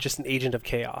antagonist, and just an agent of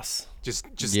chaos. Just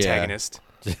antagonist.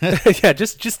 Yeah,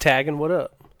 just tagging. What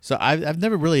up? So I've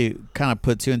never really kind of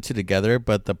put two and two together,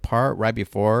 but the part right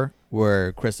before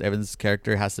where Chris Evans'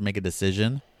 character has to make a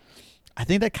decision, I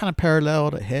think that kind of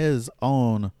paralleled his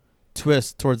own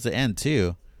twist towards the end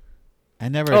too. I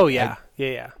never. Oh yeah,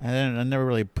 yeah. I never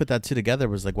really put that two together. It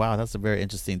was like, wow, that's a very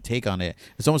interesting take on it.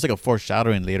 It's almost like a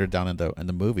foreshadowing later down in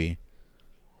the movie.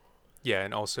 Yeah,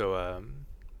 and also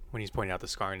when he's pointing out the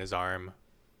scar in his arm,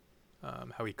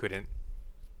 how he couldn't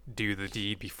do the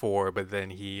deed before, but then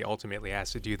he ultimately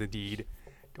has to do the deed.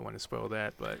 Don't want to spoil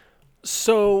that, but.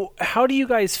 So, how do you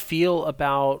guys feel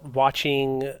about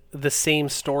watching the same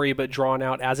story but drawn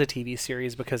out as a TV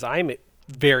series? Because I'm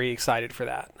very excited for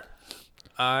that.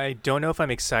 I don't know if I'm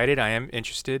excited. I am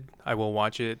interested. I will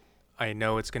watch it. I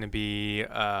know it's going to be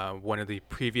one of the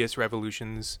previous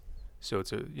Revolutions, so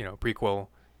it's a prequel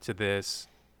to this.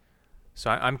 So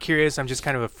I'm curious. I'm just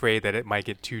kind of afraid that it might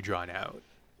get too drawn out.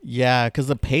 Yeah, because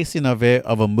the pacing of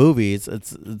a movie,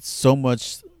 it's so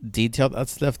much detail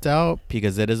that's left out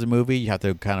because it is a movie. You have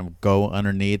to kind of go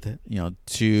underneath,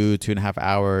 2.5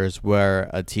 hours, where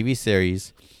a TV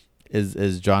series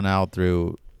is drawn out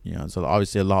through. So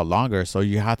obviously a lot longer. So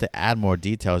you have to add more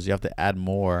details. You have to add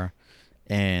more,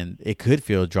 and it could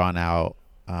feel drawn out.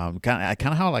 Kind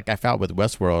of how like I felt with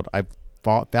Westworld. I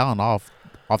fallen off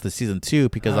the season 2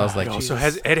 because I was like, it also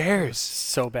has Ed Harris.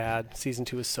 So bad. Season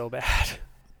 2 is so bad.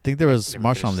 I think there was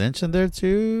Marshawn Lynch in there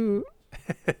too.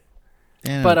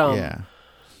 And, but yeah.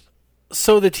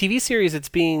 So the TV series, it's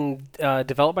being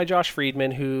developed by Josh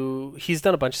Friedman, who he's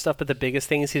done a bunch of stuff, but the biggest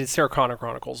thing is he did Sarah Connor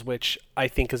Chronicles, which I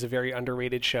think is a very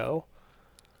underrated show.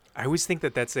 I always think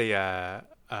that that's a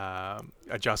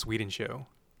Joss Whedon show.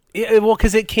 Yeah, well,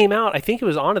 because it came out, I think it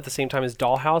was on at the same time as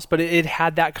Dollhouse, but it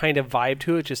had that kind of vibe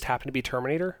to it. It just happened to be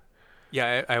Terminator.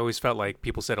 Yeah, I always felt like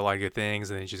people said a lot of good things,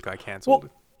 and then it just got canceled.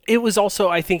 Well, it was also,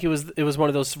 I think it was one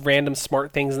of those random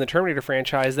smart things in the Terminator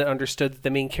franchise that understood that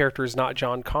the main character is not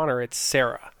John Connor, it's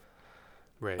Sarah.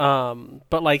 Right.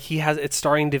 But like it's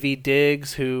starring Daveed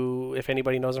Diggs, who, if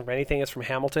anybody knows him from anything, is from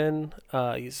Hamilton.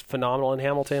 He's phenomenal in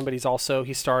Hamilton, but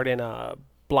he starred in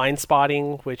Blind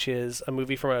Spotting, which is a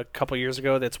movie from a couple years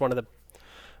ago that's one of the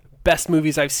best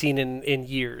movies I've seen in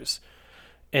years.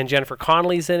 And Jennifer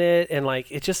Connelly's in it, and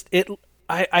like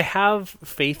I have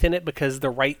faith in it because the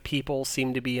right people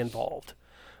seem to be involved.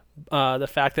 The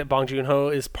fact that Bong Joon Ho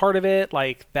is part of it,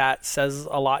 like that says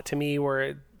a lot to me,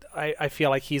 where I feel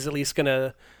like he's at least going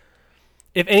to,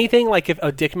 if anything, like if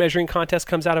a dick measuring contest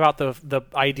comes out about the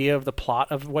idea of the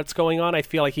plot of what's going on, I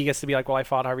feel like he gets to be like, well, I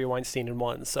fought Harvey Weinstein and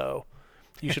won, so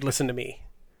you should listen to me.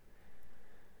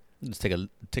 Just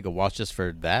take a watch just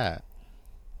for that.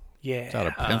 Yeah. It's out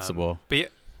of principle. But yeah.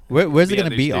 Where's it going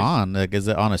to be on? Like, is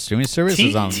it on a streaming service?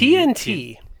 Is it on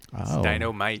TNT. Oh.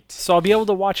 Dynamite. So I'll be able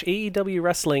to watch AEW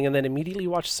wrestling and then immediately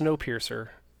watch Snowpiercer.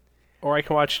 Or I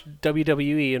can watch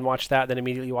WWE and watch that, then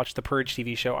immediately watch the Purge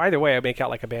TV show. Either way, I make out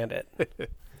like a bandit.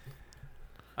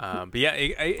 But yeah,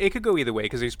 it could go either way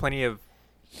because there's plenty of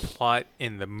plot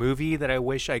in the movie that I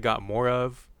wish I got more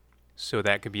of. So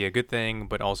that could be a good thing,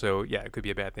 but also, yeah, it could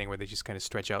be a bad thing where they just kind of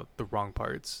stretch out the wrong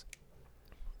parts.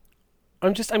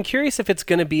 I'm curious if it's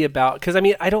going to be about, because I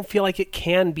mean, I don't feel like it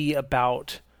can be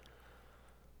about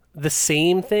the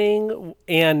same thing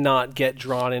and not get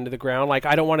drawn into the ground. Like,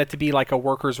 I don't want it to be like a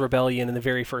workers' rebellion in the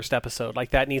very first episode. Like,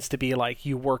 that needs to be like,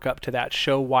 you work up to that,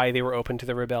 show why they were open to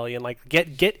the rebellion. Like,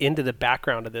 get into the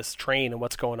background of this train and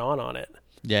what's going on it.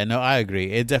 Yeah, no, I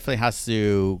agree. It definitely has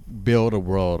to build a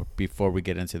world before we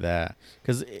get into that,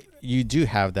 because you do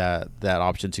have that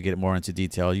option to get more into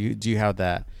detail. You do have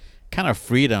that kind of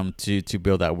freedom to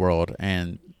build that world,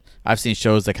 and I've seen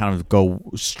shows that kind of go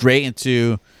straight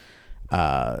into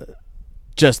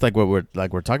just like what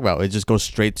we're talking about. It just goes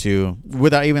straight to,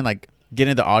 without even like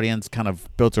getting the audience kind of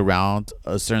built around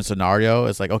a certain scenario.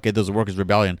 It's like, okay, there's a workers'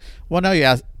 rebellion. Well, now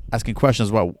you're asking questions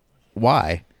about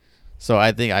why. So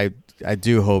I think I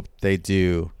do hope they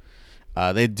do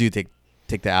take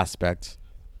the aspect.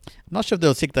 I'm not sure if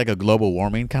they'll take like a global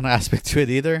warming kind of aspect to it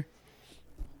either,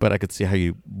 but I could see how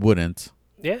you wouldn't.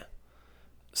 Yeah.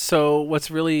 So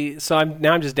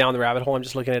I'm just down the rabbit hole. I'm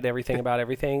just looking at everything about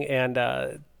everything, and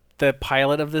the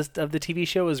pilot of the TV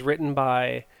show is written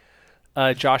by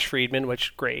Josh Friedman,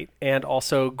 which great, and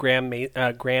also Graham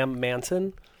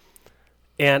Manson.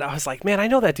 And I was like, man, I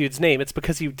know that dude's name. It's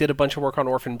because he did a bunch of work on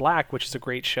Orphan Black, which is a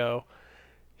great show.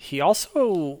 He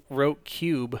also wrote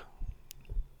Cube.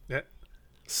 Yeah.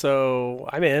 So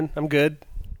I'm in. I'm good.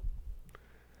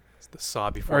 It's the Saw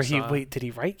before Saw. Did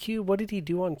he write Cube? What did he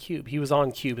do on Cube? He was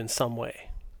on Cube in some way.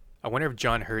 I wonder if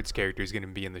John Hurt's character is going to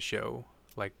be in the show.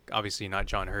 Like, obviously not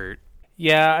John Hurt.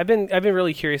 Yeah, I've been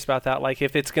really curious about that. Like,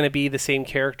 if it's going to be the same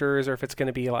characters or if it's going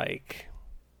to be like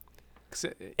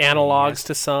analogs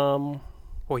to some.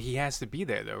 Well, he has to be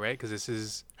there though, right?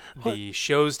 Because the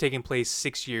show's taking place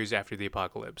 6 years after the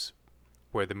apocalypse,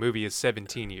 where the movie is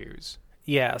 17 years.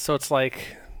 Yeah, so it's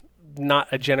like not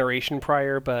a generation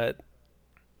prior, but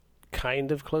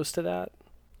kind of close to that.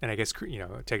 And I guess,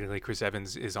 technically Chris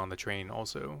Evans is on the train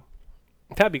also.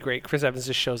 That'd be great. Chris Evans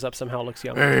just shows up somehow, looks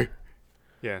young. Hey.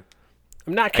 Yeah.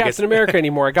 I'm not Captain America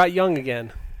anymore. I got young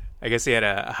again. I guess he had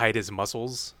to hide his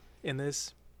muscles in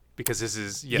this because this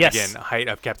is, again, height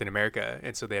of Captain America.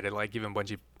 And so they had to like give him a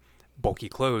bunch of bulky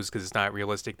clothes because it's not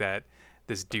realistic that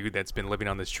this dude that's been living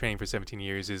on this train for 17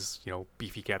 years is,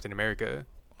 beefy Captain America.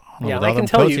 Yeah, I can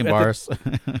tell you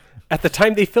at the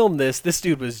time they filmed this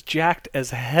dude was jacked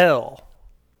as hell.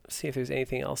 Let's see if there's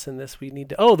anything else in this we need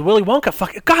to. Oh, the Willy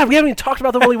Wonka. God, we haven't even talked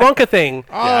about the Willy Wonka thing.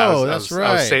 That's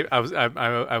right.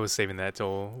 I was saving that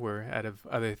till we're out of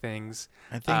other things.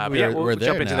 I think we'll there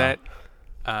jump into now. that.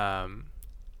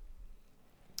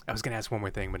 I was gonna ask one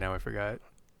more thing, but now I forgot.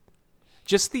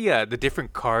 Just the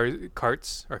different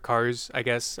cars, I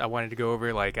guess I wanted to go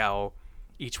over, like how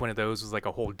each one of those was like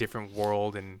a whole different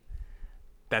world, and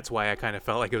that's why I kind of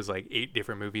felt like it was like 8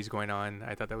 different movies going on.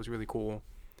 I thought that was really cool.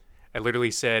 I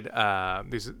literally said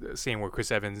there's a scene where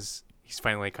Chris Evans, he's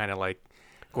finally kind of like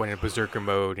going into berserker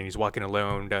mode, and he's walking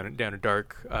alone down a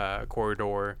dark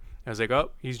corridor. I was like,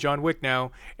 oh, he's John Wick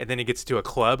now. And then he gets to a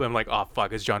club. I'm like, oh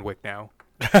fuck, it's John Wick now.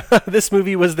 This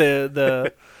movie was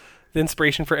the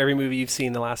inspiration for every movie you've seen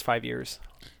in the last 5 years.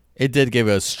 It did give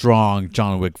a strong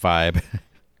John Wick vibe.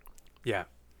 Yeah.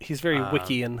 He's very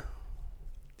Wickian.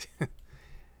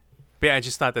 But yeah, I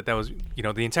just thought that was,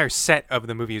 the entire set of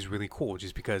the movie is really cool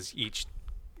just because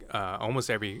almost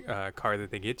every car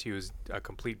that they get to is a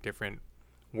complete different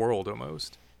world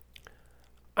almost.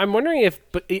 I'm wondering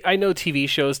but I know TV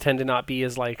shows tend to not be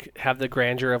as like have the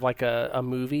grandeur of like a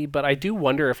movie, but I do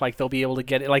wonder if like they'll be able to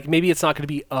get it. Like maybe it's not going to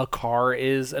be a car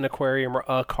is an aquarium or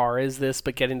a car is this,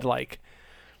 but getting to like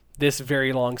this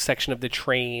very long section of the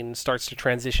train starts to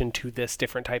transition to this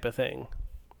different type of thing.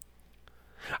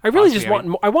 I really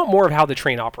I want more of how the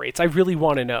train operates. I really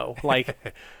want to know, like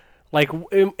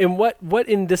in what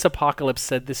in this apocalypse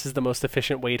said this is the most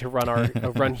efficient way to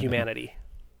run humanity.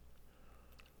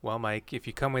 Well, Mike, if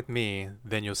you come with me,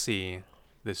 then you'll see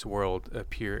this world of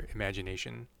pure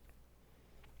imagination.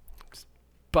 It's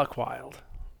buck wild,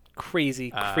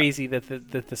 crazy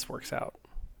that this works out.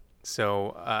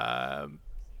 So,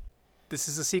 this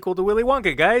is a sequel to Willy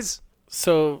Wonka, guys.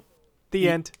 So, the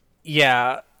end.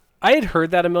 Yeah. I had heard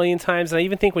that a million times, and I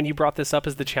even think when you brought this up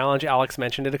as the challenge, Alex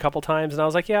mentioned it a couple times, and I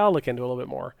was like, yeah, I'll look into it a little bit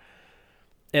more.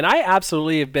 And I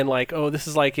absolutely have been like, oh, this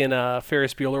is like in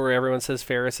Ferris Bueller where everyone says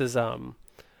Ferris is a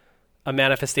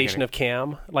manifestation of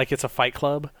Cam, like it's a Fight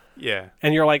Club. Yeah.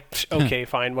 And you're like, okay,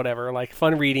 fine, whatever, like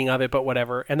fun reading of it, but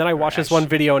whatever. And then I watched this one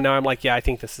video, and now I'm like, yeah, I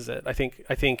think this is it. I think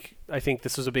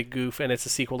this was a big goof, and it's a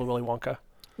sequel to Willy Wonka.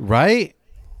 Right?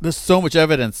 There's so much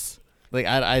evidence. Like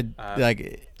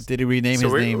did he rename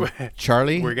his name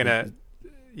Charlie? We're gonna,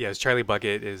 yes, Charlie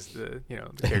Bucket is the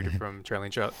character from Charlie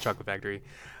and Chocolate Factory.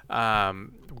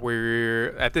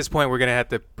 We're at this point we're gonna have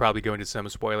to probably go into some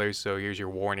spoilers. So here's your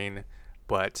warning,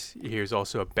 but here's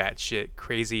also a batshit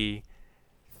crazy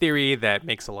theory that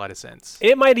makes a lot of sense.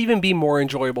 It might even be more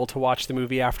enjoyable to watch the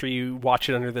movie after you watch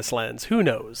it under this lens. Who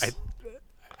knows?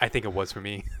 I think it was for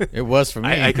me. It was for me.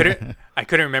 I couldn't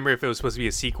remember if it was supposed to be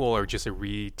a sequel or just a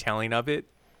retelling of it.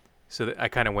 So I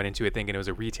kind of went into it thinking it was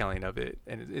a retelling of it,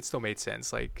 and it still made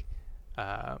sense. Like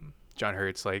John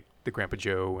Hurt's like the Grandpa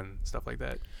Joe and stuff like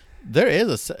that. There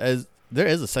is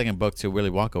a second book to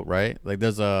Willy Wonka, right? Like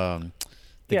there's the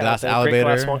glass elevator.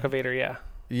 Great Glass Wonka Vader, yeah.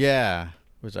 Yeah,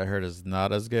 which I heard is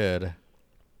not as good.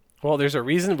 Well, there's a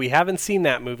reason we haven't seen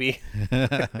that movie.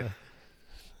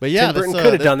 But yeah, Tim Burton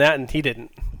could have done that, and he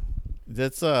didn't.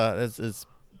 That's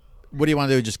what do you want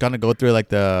to do? Just kind of go through like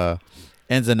the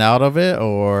ins and out of it,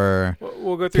 or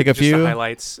we'll go through pick a just few the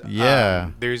highlights.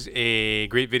 Yeah, there's a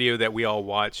great video that we all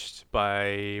watched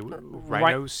by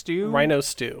Rhino Stew. Rhino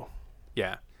Stew.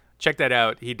 Yeah, check that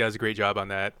out. He does a great job on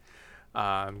that.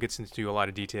 Gets into a lot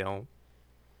of detail.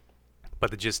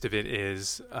 But the gist of it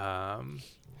is,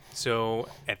 so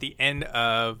at the end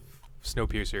of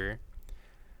Snowpiercer,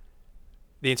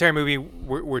 the entire movie,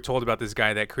 we're told about this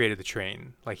guy that created the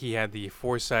train. Like, he had the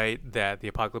foresight that the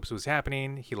apocalypse was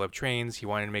happening. He loved trains. He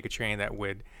wanted to make a train that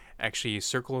would actually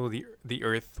circle the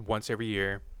Earth once every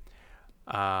year,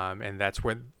 and that's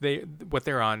what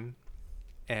they're on.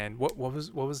 And what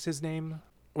was his name?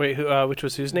 Wait, which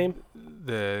was whose name?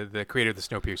 The creator of the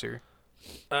Snowpiercer.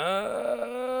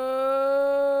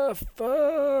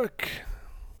 Fuck.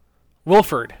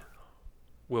 Wilford.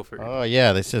 Oh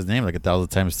yeah, they said his name like 1,000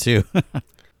 times too.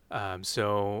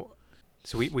 So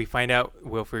we find out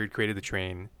Wilford created the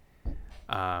train.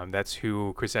 That's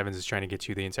who Chris Evans is trying to get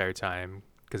to the entire time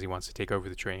because he wants to take over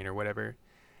the train or whatever.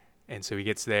 And so he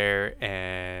gets there,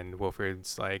 and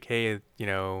Wilford's like, "Hey,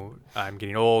 I'm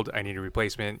getting old. I need a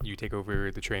replacement. You take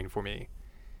over the train for me."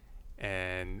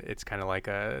 And it's kind of like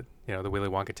the Willy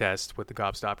Wonka test with the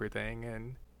gobstopper thing.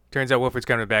 And turns out Wilford's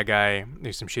kind of a bad guy.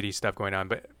 There's some shitty stuff going on,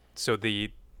 but so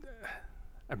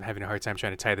I'm having a hard time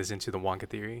trying to tie this into the Wonka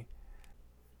theory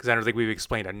because I don't think we've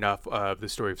explained enough of the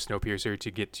story of Snowpiercer to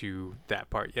get to that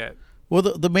part yet. Well,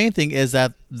 the main thing is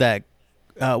that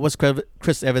what's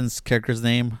Chris Evans' character's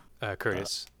name?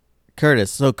 Curtis.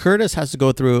 Curtis. So Curtis has to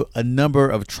go through a number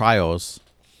of trials,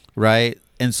 right?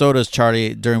 And so does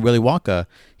Charlie during Willy Wonka.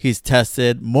 He's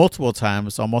tested multiple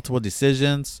times on multiple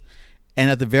decisions,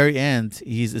 and at the very end,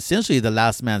 he's essentially the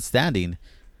last man standing.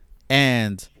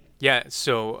 And yeah,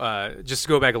 so just to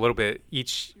go back a little bit,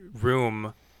 each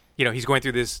room, he's going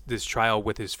through this trial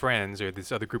with his friends or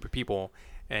this other group of people,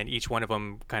 and each one of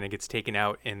them kind of gets taken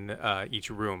out in each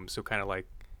room. So kind of like,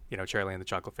 Charlie and the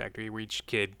Chocolate Factory, where each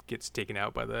kid gets taken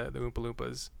out by the Oompa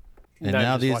Loompas. And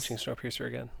now I'm just watching Snowpiercer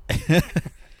again.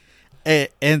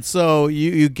 and so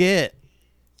you get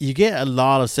a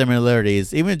lot of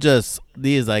similarities, even just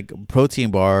these like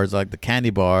protein bars, like the candy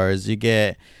bars. You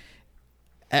get,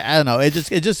 I don't know, it's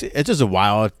just a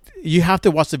wild. You have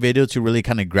to watch the video to really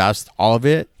kind of grasp all of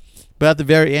it. But at the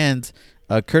very end,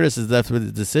 Curtis is left with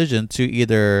the decision to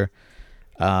either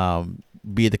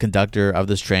be the conductor of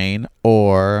this train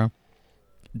or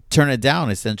turn it down,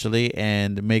 essentially,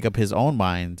 and make up his own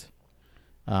mind.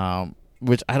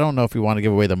 Which I don't know if we want to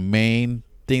give away the main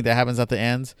thing that happens at the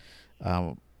end.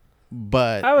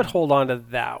 But I would hold on to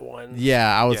that one.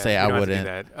 Yeah, I would say I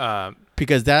wouldn't.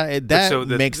 Because that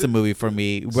makes the movie for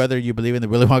me. Whether you believe in the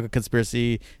Willy Wonka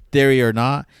conspiracy theory or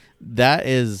not, that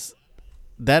is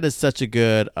such a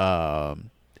good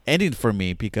ending for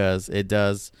me because it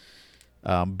does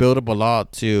build up a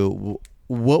lot to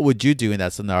what would you do in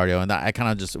that scenario, and I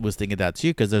kind of just was thinking that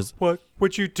too because there's what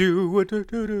would you do?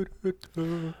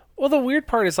 Well, the weird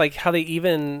part is like how they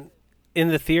even in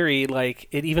the theory, like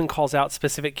it even calls out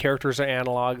specific characters or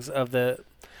analogs of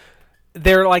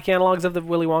they're like analogs of the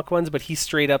Willy Wonka ones, but he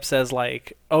straight up says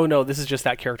like, oh no, this is just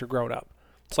that character grown up.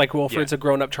 It's like Wilfred's a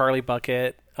grown up Charlie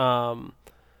Bucket. Tilda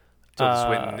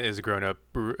Swinton is a grown up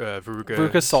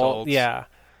Veruca Salt. Yeah.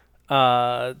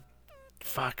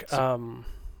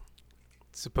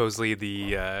 Supposedly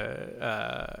the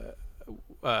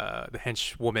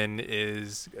henchwoman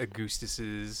is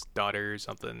Augustus's daughter or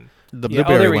something. The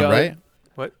blueberry one, right?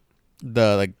 What?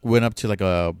 The went up to like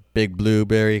a big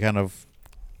blueberry kind of.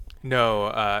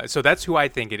 No, so that's who I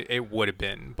think it would have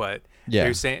been, but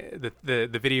they're saying the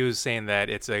video is saying that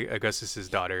it's Augustus's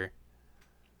daughter.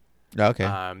 Okay.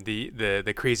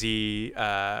 The crazy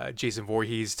Jason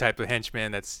Voorhees type of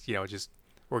henchman that's just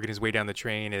working his way down the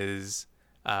train is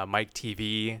Mike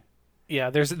TV. Yeah,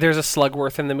 there's a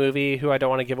Slugworth in the movie who I don't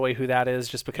want to give away who that is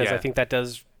just because I think that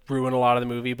does ruin a lot of the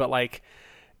movie. But like,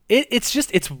 it's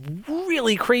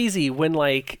really crazy when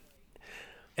like,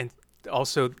 and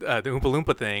also the Oompa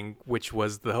Loompa thing, which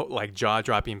was the like jaw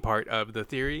dropping part of the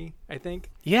theory, I think.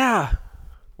 Yeah,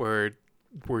 where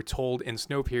we're told in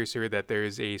Snowpiercer that there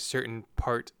is a certain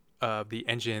part of the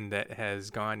engine that has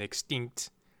gone extinct,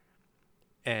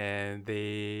 and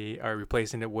they are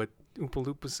replacing it with Oompa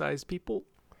Loompa sized people.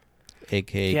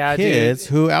 AKA kids.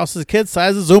 Dude. Who else's kid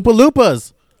sizes Oompa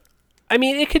Loompas? I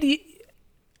mean, it could.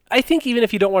 I think even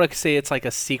if you don't want to say it's like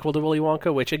a sequel to Willy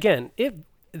Wonka, which again,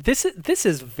 this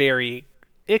is very.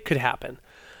 It could happen.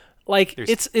 Like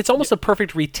it's almost a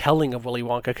perfect retelling of Willy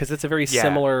Wonka because it's a very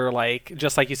similar, like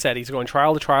just like you said, he's going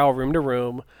trial to trial, room to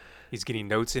room. He's getting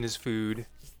notes in his food.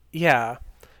 Yeah.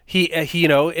 You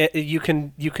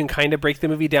can kind of break the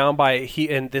movie down by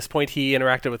at this point he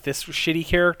interacted with this shitty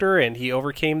character and he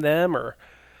overcame them, or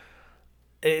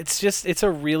it's a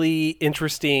really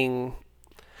interesting.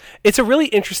 It's a really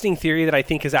interesting theory that I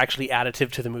think is actually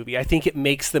additive to the movie. I think it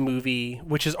makes the movie,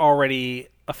 which is already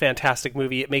a fantastic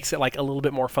movie, it makes it like a little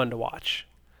bit more fun to watch.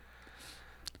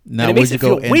 Now, and it makes it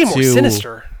feel way more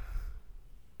sinister.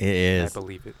 It is. I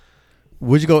believe it.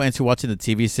 Would you go into watching the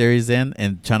TV series then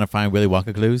and trying to find Willy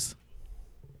Wonka clues?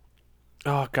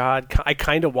 Oh God, I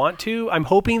kind of want to. I'm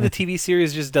hoping the TV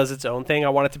series just does its own thing. I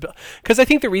want it to be, because I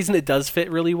think the reason it does fit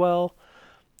really well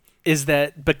is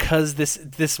that because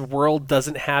this world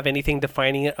doesn't have anything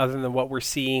defining it other than what we're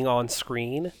seeing on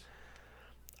screen.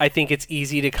 I think it's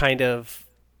easy to kind of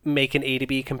make an A to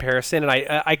B comparison, and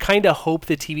I kind of hope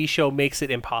the TV show makes it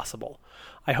impossible.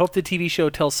 I hope the TV show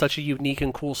tells such a unique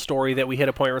and cool story that we hit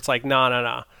a point where it's like,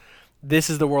 nah.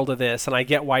 This is the world of this, and I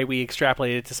get why we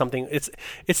extrapolate it to something.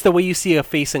 It's the way you see a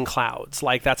face in clouds.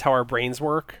 Like, that's how our brains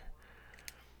work.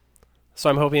 So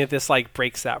I'm hoping that this like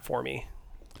breaks that for me.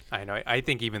 I know. I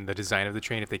think even the design of the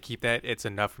train, if they keep that, it's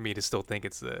enough for me to still think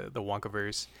it's the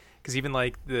Wonkaverse. Because even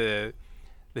like the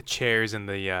chairs in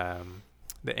the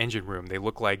engine room, they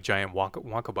look like giant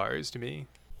Wonka bars to me.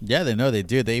 Yeah, they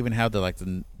do. They even have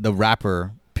the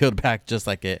wrapper peeled back just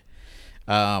like it.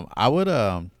 I would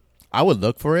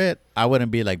look for it. I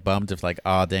wouldn't be like bummed if like,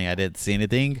 oh dang, I didn't see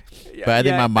anything. Yeah, but I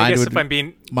think my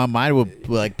mind would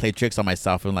like play tricks on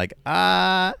myself and like,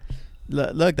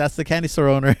 look, that's the candy store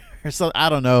owner. So I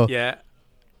don't know. Yeah,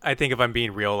 I think if I'm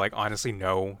being real, like honestly,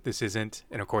 no, this isn't.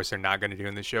 And of course, they're not going to do it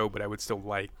in the show. But I would still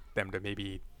like them to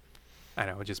maybe, I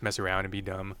don't know, just mess around and be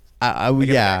dumb. A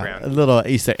little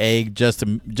Easter egg just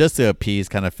to appease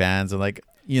kind of fans and like,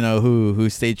 you know, who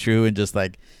stay true and just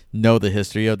like know the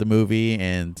history of the movie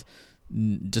and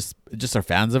just are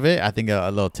fans of it. I think a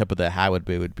little tip of the hat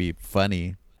would be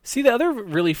funny. See, the other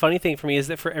really funny thing for me is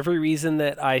that for every reason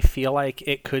that I feel like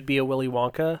it could be a Willy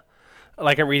Wonka,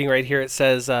 like I'm reading right here, it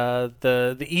says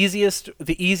the easiest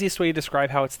way to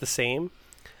describe how it's the same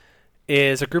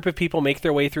is a group of people make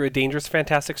their way through a dangerous,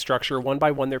 fantastic structure. One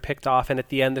by one, they're picked off, and at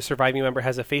the end, the surviving member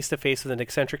has a face-to-face with an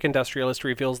eccentric industrialist who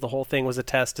reveals the whole thing was a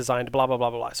test designed blah, blah, blah,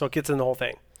 blah, blah. So it gets in the whole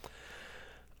thing.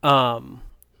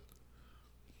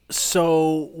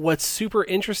 So what's super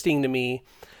interesting to me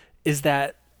is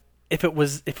that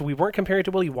if we weren't comparing it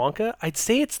to Willy Wonka, I'd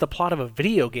say it's the plot of a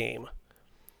video game.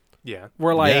 Yeah.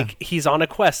 Where like he's on a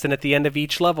quest, and at the end of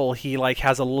each level, he like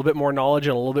has a little bit more knowledge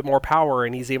and a little bit more power,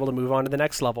 and he's able to move on to the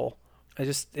next level.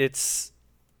 It's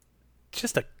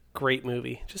just a great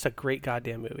movie, just a great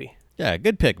goddamn movie. Yeah,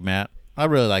 good pick, Matt. I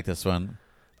really like this one.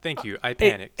 Thank you. I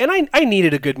panicked, and I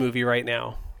needed a good movie right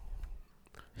now.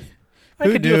 I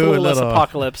could do with a little less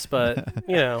apocalypse, but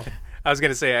you know. I was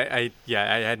gonna say I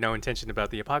had no intention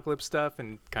about the apocalypse stuff,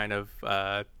 and kind of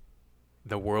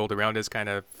the world around us kind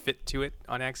of fit to it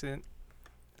on accident.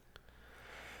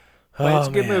 But it's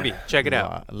a good movie. Check it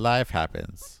out. Life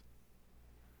happens.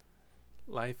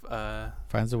 Life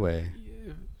finds a way.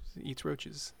 Eats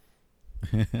roaches.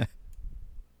 I'm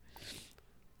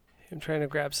trying to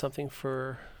grab something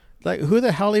for. Like, who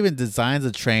the hell even designs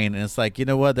a train? And it's like, you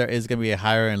know what? There is going to be a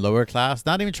higher and lower class.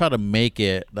 Not even try to make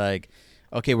it like,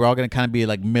 okay, we're all going to kind of be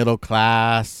like middle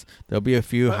class. There'll be a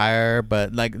few higher,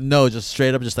 but like, no, just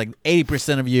straight up, just like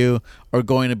 80% of you are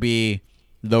going to be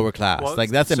lower class. Well,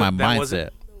 like, that's in my mindset.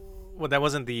 Well, that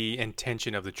wasn't the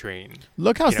intention of the train.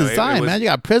 Look how it's designed, man. You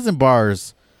got prison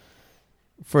bars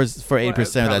for 8%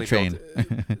 of that train.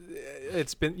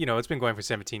 It's been going for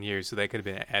 17 years, so that could have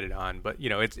been added on. But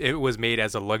it was made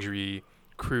as a luxury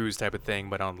cruise type of thing,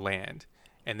 but on land.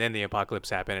 And then the apocalypse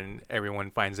happened, and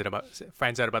everyone finds out about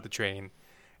the train,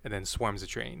 and then swarms the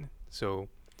train. So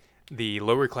the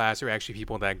lower class are actually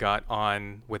people that got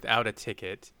on without a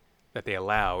ticket that they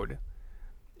allowed,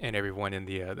 and everyone in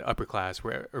the upper class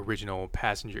were original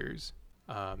passengers.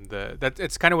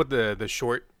 It's kind of what the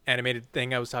short animated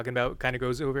thing I was talking about kind of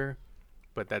goes over.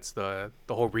 But that's the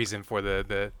whole reason for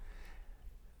the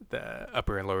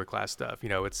upper and lower class stuff.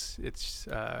 It's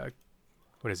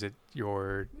what is it?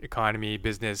 Your economy,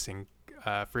 business, and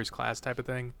first class type of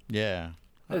thing. Yeah.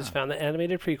 I just found the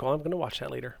animated prequel. I'm going to watch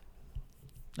that later.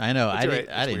 I know. I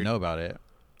didn't know about it.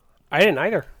 I didn't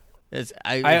either.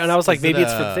 And I was like, maybe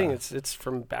it's for the thing. It's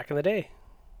from back in the day.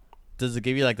 Does it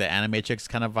give you like the Animatrix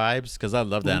kind of vibes? Because I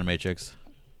love the Animatrix.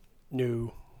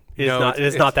 No.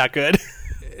 It's not that good.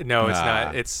 No, it's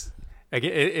not.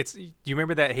 It's you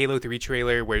remember that Halo 3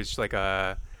 trailer where it's like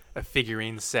a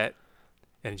figurine set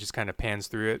and it just kind of pans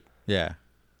through it? Yeah.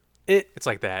 It's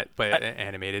like that, but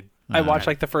animated. I watched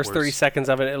like the first 30 seconds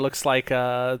of it. It looks like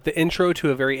the intro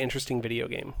to a very interesting video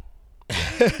game.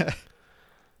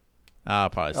 I'll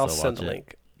probably still watch it. I'll send the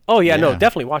link. Oh yeah, no,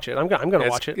 definitely watch it. I'm gonna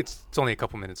watch it. It's only a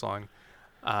couple minutes long.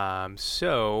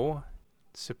 So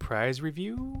surprise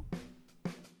review.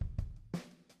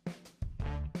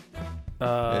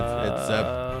 It's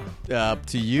up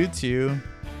to you two.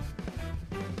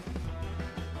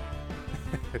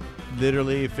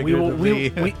 Literally,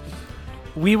 figuratively.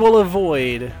 We will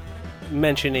avoid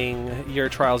mentioning your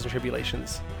trials and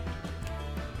tribulations.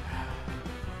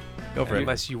 Go for it.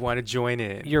 Unless you want to join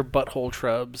in. Your butthole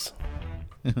trubs.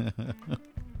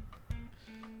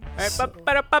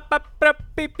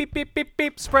 Beep, beep, beep, beep,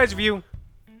 beep. Surprise review.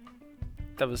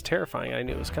 That was terrifying. I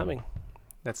knew it was coming.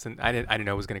 I didn't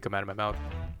know it was going to come out of my mouth.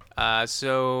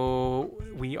 So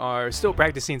we are still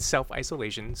practicing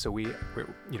self-isolation. So we're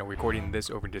recording this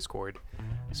over Discord.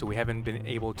 So we haven't been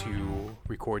able to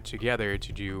record together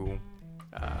to do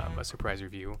a surprise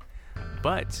review.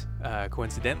 But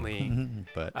coincidentally,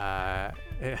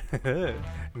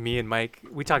 me and Mike,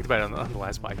 we talked about it on the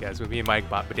last podcast, but me and Mike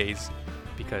bought bidets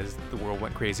because the world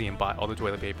went crazy and bought all the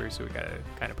toilet paper. So we got to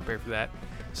kind of prepare for that.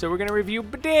 So we're going to review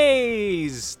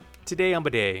bidets today on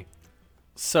bidet.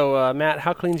 So, Matt,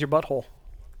 how clean's your butthole?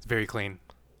 It's very clean.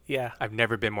 Yeah. I've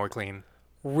never been more clean.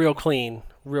 Real clean.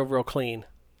 Real clean.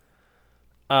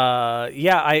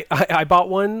 Yeah, I bought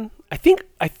one. I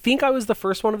think I was the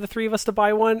first one of the three of us to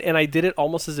buy one, and I did it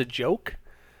almost as a joke.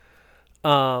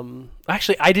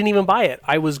 Actually, I didn't even buy it.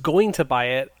 I was going to buy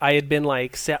it. I had been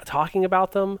talking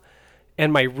about them,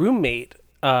 and my roommate,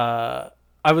 I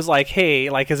was like, hey,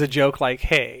 as a joke,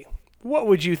 hey, what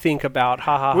would you think about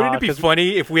Wouldn't it be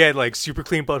funny if we had super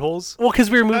clean buttholes? Well,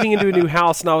 because we were moving into a new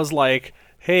house, and I was like,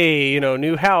 hey,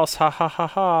 new house, ha ha ha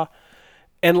ha.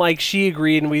 And she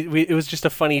agreed, and we it was just a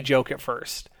funny joke at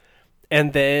first.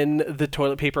 And then the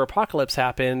toilet paper apocalypse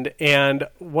happened, and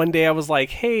one day I was like,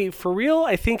 hey, for real,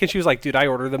 I think, and she was like, dude, I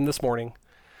ordered them this morning.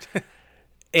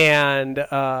 And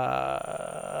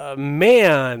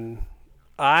man,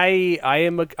 I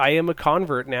am a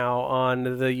convert now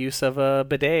on the use of a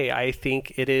bidet. I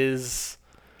think it is.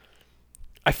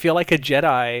 I feel like a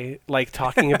Jedi,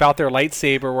 talking about their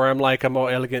lightsaber, where I'm like a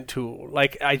more elegant tool.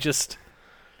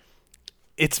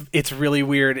 It's really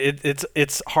weird.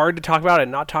 It's hard to talk about it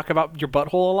and not talk about your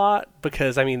butthole a lot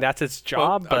because that's its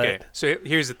job. Well, okay, so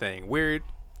here's the thing: we're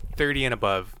 30 and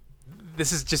above.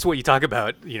 This is just what you talk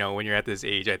about, when you're at this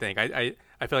age. I think I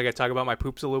feel like I talk about my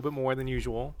poops a little bit more than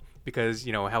usual because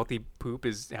healthy poop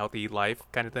is healthy life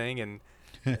kind of thing, and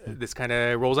this kind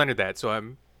of rolls under that.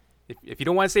 So if you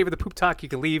don't want to stay with the poop talk, you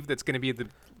can leave. That's going to be the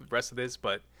rest of this.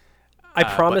 But I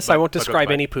promise I won't describe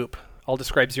any poop. I'll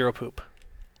describe zero poop.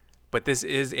 But this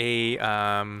is it's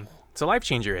a life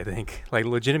changer, I think.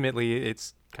 Legitimately,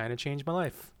 it's kind of changed my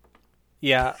life.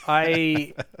 Yeah,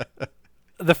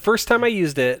 the first time I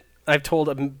used it, I've told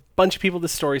a bunch of people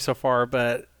this story so far,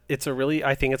 but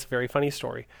I think it's a very funny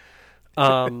story.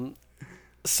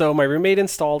 So my roommate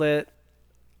installed it.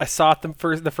 I saw it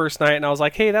the first night, and I was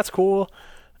like, hey, that's cool.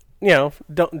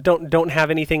 Don't have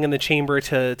anything in the chamber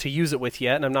to use it with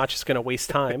yet, and I'm not just going to waste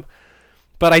time.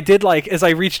 But I did, as I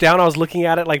reached down, I was looking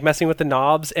at it, messing with the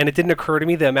knobs, and it didn't occur to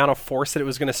me the amount of force that it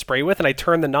was going to spray with, and I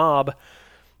turned the knob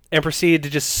and proceeded to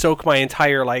just soak my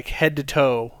entire, head to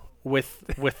toe with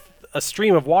a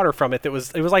stream of water from it. It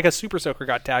was like a super soaker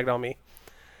got tagged on me.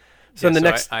 So in the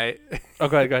next... Oh,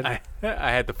 go ahead.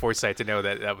 I had the foresight to know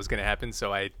that was going to happen,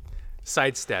 so I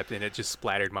sidestepped, and it just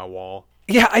splattered my wall.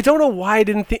 Yeah, I don't know why I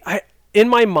didn't think... In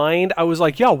my mind, I was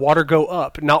like, yeah, water go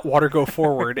up, not water go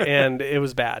forward, and it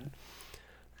was bad.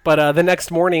 But the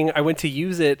next morning, I went to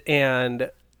use it,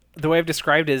 and the way I've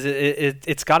described it is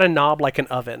it's got a knob like an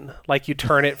oven. You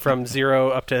turn it from 0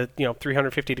 up to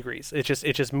 350 degrees. It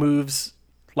just moves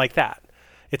like that.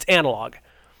 It's analog.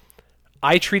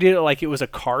 I treated it like it was a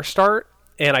car start,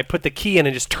 and I put the key in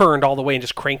and just turned all the way and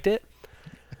just cranked it.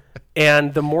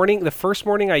 And the first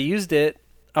morning I used it,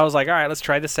 I was like, all right, let's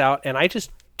try this out. And I just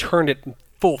turned it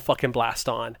full fucking blast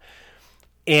on.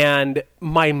 And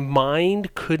my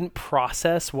mind couldn't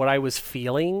process what I was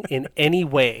feeling in any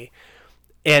way.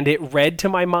 And it read to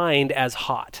my mind as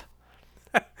hot.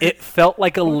 It felt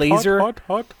like a laser. Hot.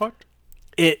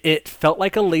 It felt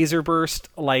like a laser burst,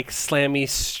 slam me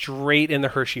straight in the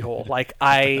Hershey hole.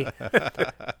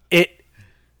 It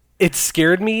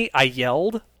scared me. I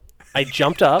yelled. I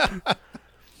jumped up.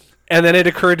 And then it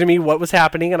occurred to me what was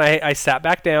happening. And I sat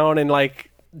back down and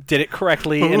did it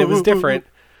correctly. And it was different.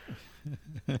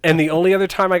 And the only other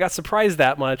time I got surprised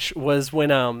that much was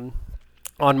when on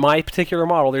my particular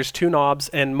model, there's 2 knobs,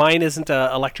 and mine isn't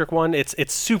an electric one.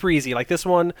 It's super easy. This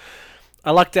one,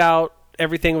 I lucked out.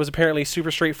 Everything was apparently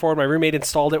super straightforward. My roommate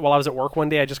installed it while I was at work one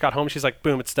day. I just got home. She's like,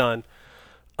 boom, it's done.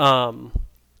 And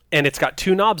it's got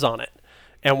 2 knobs on it.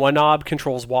 And one knob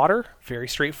controls water, very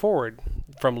straightforward,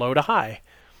 from low to high.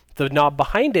 The knob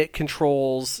behind it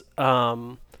controls...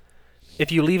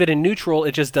 If you leave it in neutral,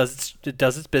 it just does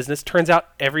its business. Turns out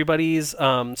everybody's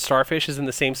starfish is in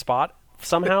the same spot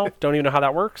somehow. Don't even know how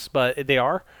that works, but they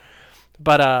are.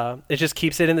 But it just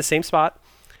keeps it in the same spot.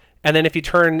 And then if you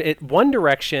turn it one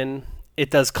direction, it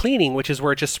does cleaning, which is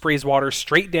where it just sprays water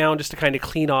straight down just to kind of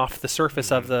clean off the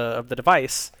surface of the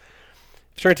device.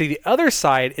 If you turn it to the other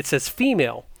side, it says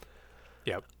female.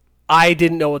 Yep. I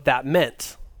didn't know what that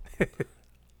meant.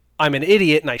 I'm an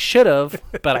idiot, and I should have,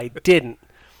 but I didn't.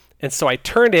 And so I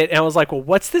turned it, and I was like, well,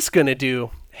 what's this going to do?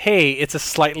 Hey, it's a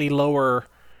slightly lower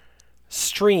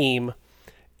stream,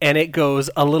 and it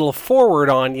goes a little forward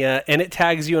on you, and it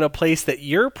tags you in a place that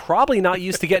you're probably not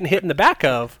used to getting hit in the back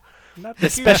of,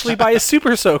 especially by a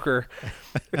super soaker.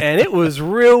 And it was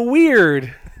real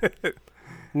weird.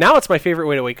 Now it's my favorite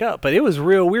way to wake up, but it was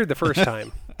real weird the first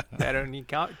time. I don't need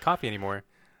coffee anymore.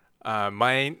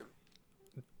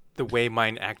 The way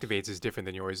mine activates is different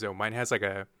than yours, though. Mine has like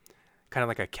a kind of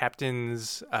like a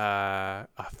captain's a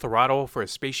throttle for a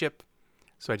spaceship.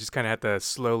 So I just kind of have to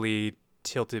slowly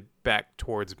tilt it back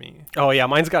towards me. Oh, yeah.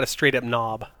 Mine's got a straight up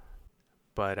knob.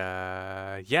 But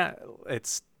yeah,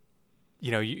 it's,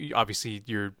 obviously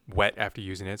you're wet after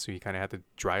using it, so you kind of have to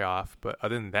dry off. But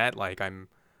other than that, like, I'm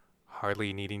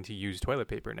hardly needing to use toilet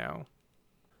paper now.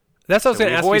 That's what I was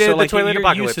going to ask you. So, like, your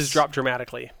apocalypse. use has dropped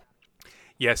dramatically.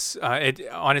 Yes,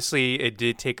 it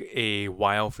did take a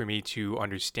while for me to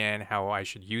understand how I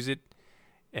should use it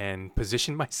and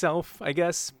position myself, I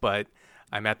guess. But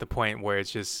I'm at the point where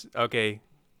it's just okay,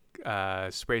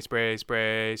 spray,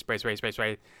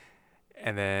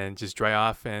 and then just dry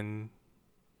off, and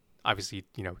obviously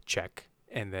check,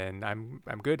 and then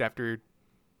I'm good after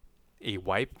a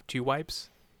wipe, 2 wipes.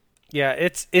 Yeah,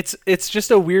 it's just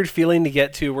a weird feeling to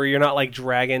get to where you're not like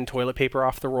dragging toilet paper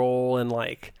off the roll and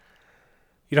like.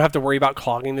 You don't have to worry about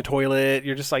clogging the toilet.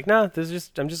 You're just like, nah,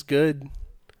 I'm just good.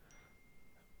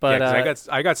 But yeah, 'cause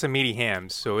I got some meaty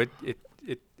hams, so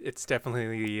it's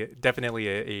definitely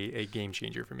a game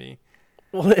changer for me.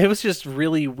 Well, it was just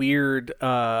really weird.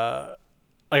 Like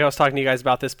I was talking to you guys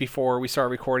about this before we started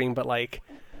recording, but like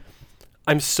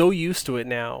I'm so used to it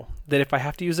now that if I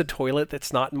have to use a toilet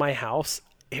that's not in my house,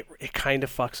 it kind of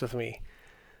fucks with me.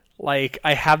 Like,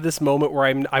 I have this moment where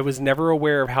I was never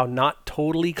aware of how not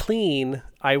totally clean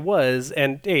I was,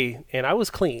 and I was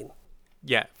clean.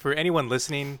 Yeah, for anyone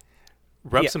listening,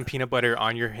 rub some peanut butter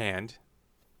on your hand,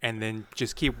 and then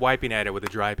just keep wiping at it with a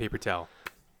dry paper towel.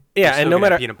 Yeah, and no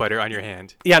matter peanut butter on your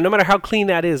hand. Yeah, no matter how clean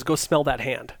that is, go smell that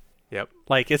hand. Yep.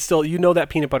 Like, it's still, that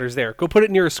peanut butter's there. Go put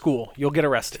it near a school. You'll get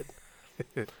arrested.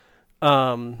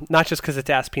 Not just because it's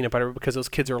ass peanut butter, but because those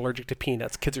kids are allergic to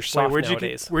peanuts. Kids are soft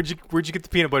nowadays. Where'd you get the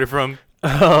peanut butter from?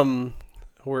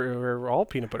 Where all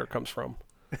peanut butter comes from.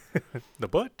 The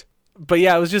butt. But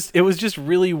yeah, it was just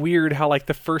really weird how like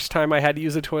the first time I had to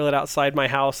use a toilet outside my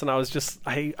house, and I was just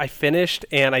I finished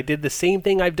and I did the same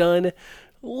thing I've done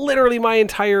literally my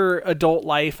entire adult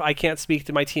life. I can't speak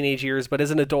to my teenage years, but as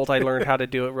an adult, I learned how to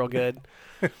do it real good.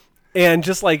 And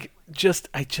I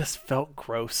just felt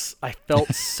gross. I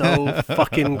felt so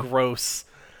fucking gross.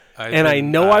 I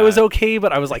know I was okay,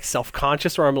 but I was like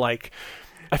self-conscious, where I'm like,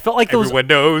 I felt like everyone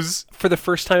knows. For the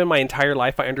first time in my entire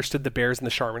life, I understood the Bears and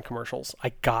the Charmin commercials.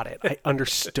 I got it. I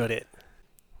understood it.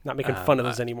 Not making fun of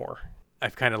those anymore.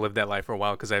 I've kind of lived that life for a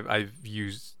while because I've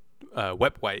used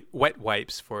wet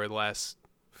wipes for the last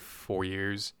 4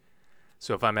 years.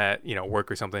 So if I'm at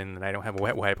work or something and I don't have a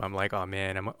wet wipe, I'm like, oh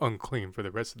man, I'm unclean for the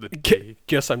rest of the day.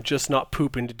 Guess I'm just not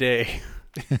pooping today.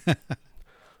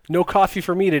 No coffee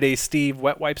for me today, Steve.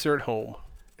 Wet wipes are at home.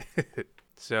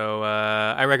 So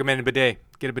I recommend a bidet.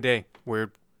 Get a bidet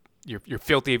where you're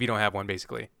filthy if you don't have one,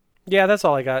 basically. Yeah, that's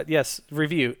all I got. Yes,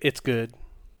 review. It's good.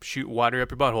 Shoot water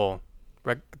up your butthole.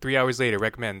 3 hours later,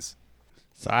 recommends.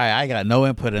 Sorry, I got no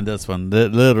input in this one.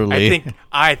 Literally.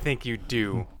 I think you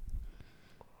do.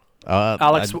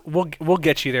 Alex, we'll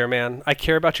get you there, man. I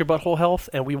care about your butthole health,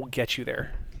 and we will get you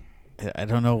there. I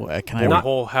don't know.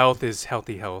 Butthole health is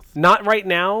healthy health. Not right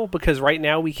now, because right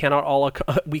now we can't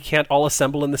all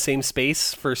assemble in the same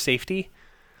space for safety.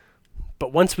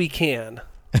 But once we can,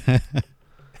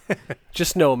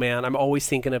 just know, man, I'm always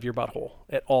thinking of your butthole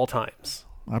at all times.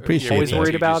 I appreciate. Always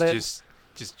worried about it.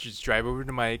 Just drive over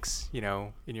to Mike's, in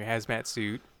your hazmat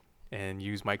suit, and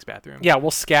use Mike's bathroom. Yeah,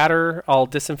 we'll scatter. I'll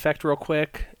disinfect real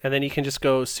quick, and then you can just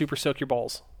go super soak your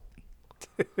balls.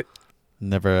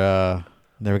 Never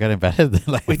got invited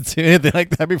to anything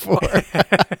like that before.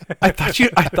 I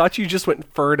thought you just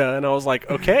went Ferda, and I was like,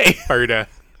 okay. Ferda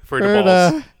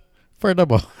balls. Ferda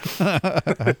ball.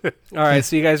 All right,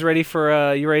 so you guys ready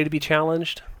for? You ready to be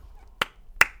challenged?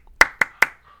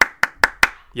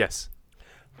 Yes.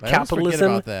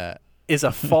 Capitalism is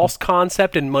a false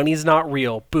concept and money's not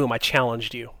real. Boom, I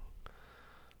challenged you.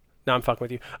 No, I'm fucking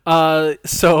with you.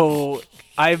 So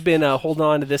I've been holding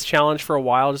on to this challenge for a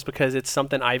while just because it's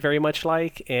something I very much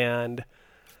like, and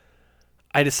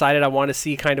I decided I want to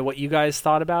see kind of what you guys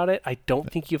thought about it. I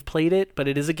don't think you've played it, but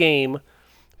it is a game,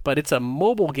 but it's a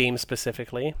mobile game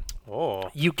specifically. Oh.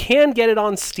 You can get it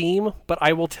on Steam, but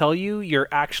I will tell you, you're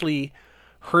actually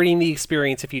hurting the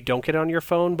experience if you don't get it on your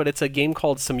phone, but it's a game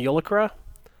called Simulacra.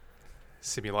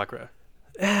 Simulacra.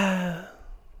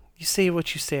 You say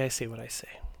what you say, I say what I say.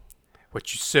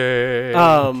 What you say?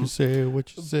 What you say?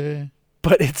 What you say?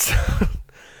 But it's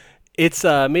it's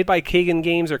made by Kagan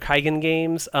Games or Kaigan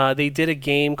Games. They did a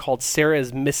game called Sarah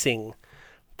is Missing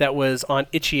that was on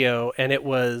Itch.io, and it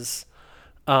was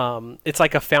it's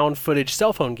like a found footage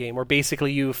cell phone game where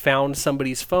basically you found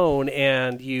somebody's phone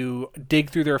and you dig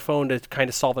through their phone to kind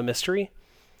of solve a mystery.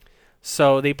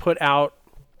 So they put out,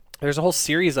 there's a whole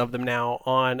series of them now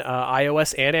on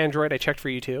iOS and Android. I checked for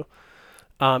you too.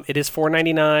 It is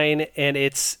 $4.99, and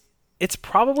it's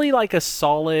probably like a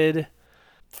solid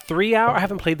 3 hour. I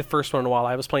haven't played the first one in a while.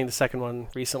 I was playing the second one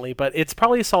recently, but it's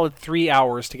probably a solid 3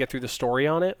 hours to get through the story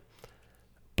on it.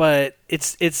 But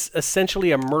it's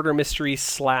essentially a murder mystery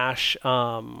slash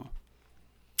found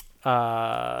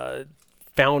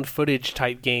footage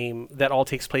type game that all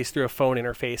takes place through a phone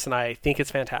interface, and I think it's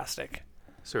fantastic.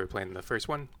 So we're playing the first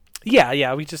one?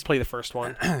 Yeah, we just play the first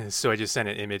one. So I just sent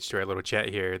an image to our little chat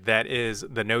here. That is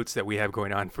the notes that we have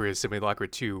going on for Simulacra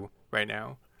 2 right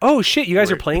now. Oh, shit, you guys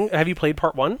are playing? Have you played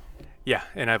part 1? Yeah,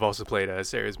 and I've also played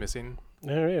Sarah's Missing.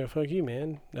 Oh, yeah, fuck you,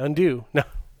 man. Undo. No.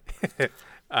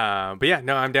 But yeah,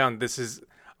 no, I'm down. This is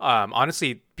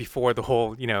honestly before the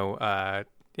whole,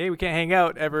 hey, we can't hang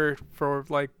out ever for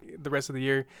like the rest of the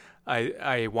year.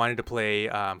 I wanted to play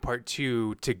part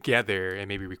 2 together and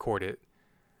maybe record it.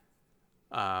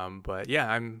 But yeah,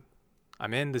 I'm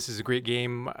in. This is a great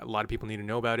game. A lot of people need to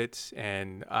know about it,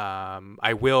 and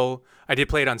I did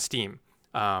play it on Steam,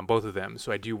 both of them.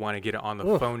 So I do want to get it on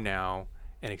the phone now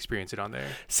and experience it on there.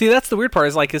 See, that's the weird part.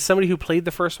 Is like, as somebody who played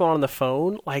the first one on the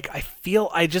phone, like I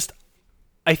feel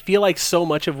like so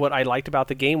much of what I liked about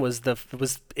the game was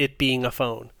it being a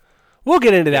phone. We'll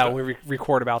get into that when we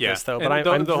record about this, though. But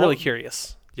I'm really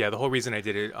curious. Yeah, the whole reason I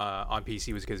did it on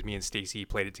PC was because me and Stacy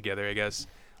played it together, I guess.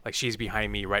 Like, she's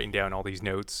behind me writing down all these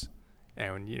notes,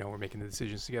 and, we're making the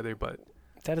decisions together, but...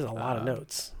 That is a lot of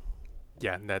notes.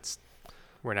 Yeah, and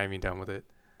we're not even done with it.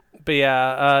 But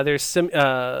yeah, there's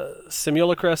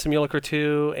Simulacra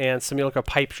 2, and Simulacra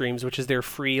Pipe Dreams, which is their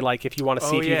free, like, if you want to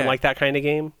see if you even like that kind of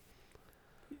game.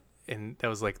 And that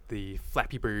was, like, the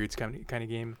Flappy Birds kind of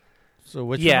game. So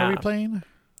which one are we playing?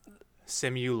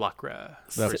 Simulacra.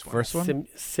 The first one?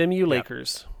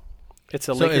 Simulators. Yep. It's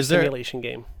a Laker simulation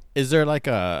game. Is there like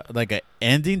a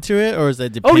ending to it, or is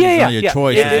it depending on your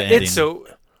choice?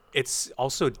 It's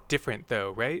also different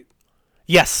though, right?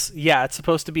 Yes, yeah, it's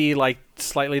supposed to be like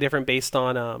slightly different based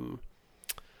on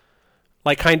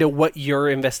like kind of what your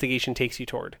investigation takes you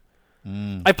toward.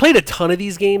 I played a ton of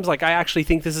these games. Like, I actually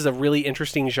think this is a really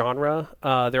interesting genre.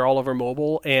 They're all over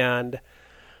mobile, and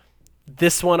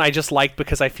this one I just liked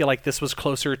because I feel like this was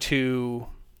closer to...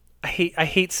 I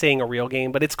hate saying a real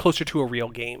game, but it's closer to a real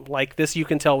game. Like, this you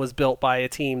can tell was built by a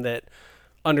team that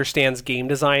understands game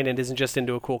design and isn't just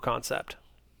into a cool concept.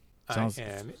 I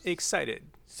am excited.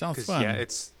 Sounds fun. Yeah,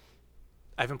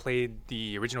 I haven't played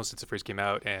the original since it first came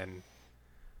out, and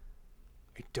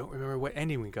I don't remember what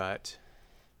ending we got.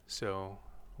 So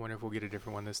I wonder if we'll get a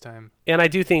different one this time. And I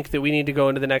do think that we need to go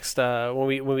into the next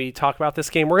when we talk about this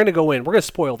game. We're going to go in. We're going to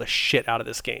spoil the shit out of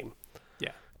this game.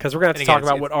 Yeah, because we're going to have to talk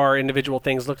about what our individual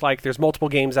things look like. There's multiple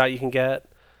games out you can get.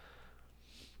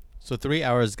 So 3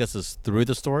 hours gets us through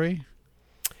the story?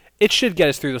 It should get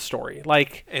us through the story.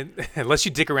 Like, unless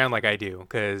you dick around like I do,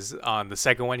 because on the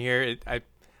second one here,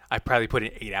 I probably put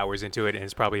in 8 hours into it, and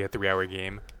it's probably a 3 hour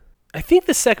game. I think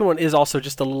the second one is also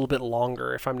just a little bit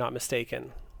longer, if I'm not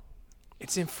mistaken.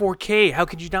 It's in 4K. How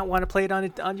could you not want to play it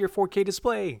on your 4K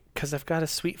display? Because I've got a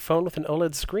sweet phone with an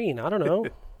OLED screen. I don't know.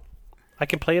 I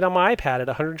can play it on my iPad at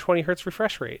 120 hertz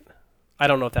refresh rate. I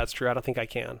don't know if that's true. I don't think I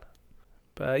can.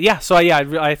 But yeah, so yeah,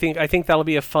 I think that'll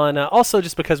be a fun. Also,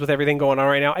 just because with everything going on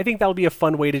right now, I think that'll be a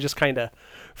fun way to just kind of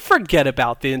forget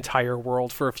about the entire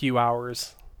world for a few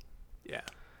hours. Yeah,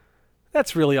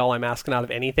 that's really all I'm asking out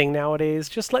of anything nowadays.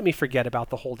 Just let me forget about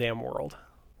the whole damn world.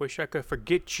 Wish I could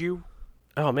forget you.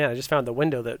 Oh man, I just found the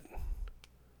window that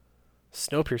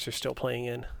Snowpiercer's still playing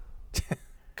in.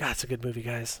 God, it's a good movie,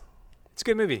 guys. It's a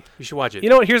good movie. You should watch it. You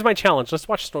know what? Here's my challenge. Let's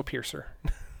watch Snowpiercer.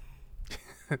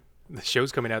 The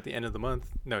show's coming out at the end of the month.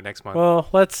 No, next month. Well,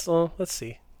 let's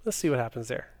see. Let's see what happens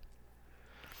there.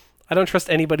 I don't trust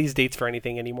anybody's dates for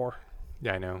anything anymore.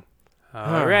 Yeah, I know.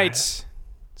 All right.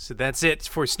 So that's it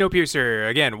for Snowpiercer.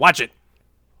 Again, watch it.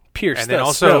 Pierce And then the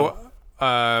also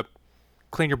snow.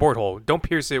 clean your board hole. Don't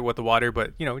pierce it with the water,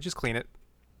 but, just clean it.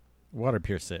 Water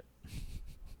pierce it.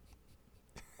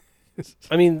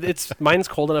 I mean, mine's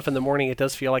cold enough in the morning. It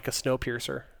does feel like a snow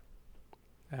piercer.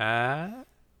 Yeah,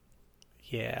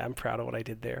 I'm proud of what I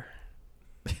did there.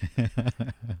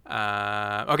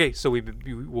 Okay, so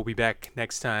we'll be back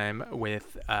next time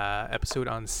with episode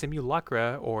on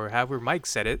simulacra, or however Mike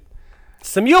said it.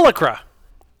 Simulacra.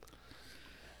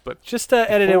 But just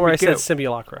edit in where I said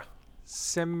simulacra.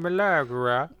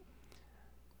 Simulacra.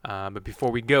 But before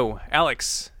we go,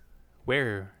 Alex,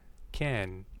 where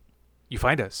can you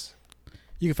find us?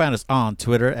 You can find us on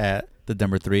Twitter at the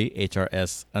number 3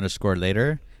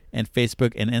 HRS_later, and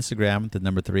Facebook and Instagram the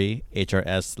number 3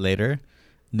 HRS later.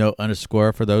 No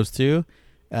underscore for those two.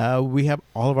 We have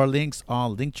all of our links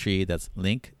on Linktree. That's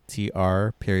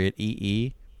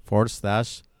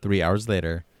linktr.ee/3 hours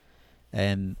later.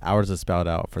 And hours is spelled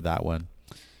out for that one.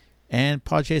 And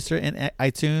Podchaser and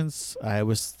iTunes. I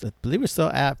believe we're still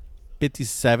at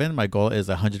 57. My goal is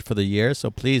 100 for the year.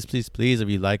 So please, please, please, if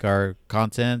you like our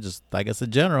content, just like us in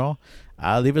general,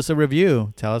 leave us a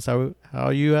review. Tell us how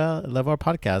you love our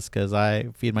podcast, because I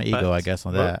feed my ego, I guess,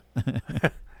 on that.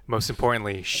 Most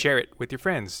importantly, share it with your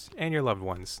friends and your loved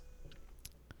ones.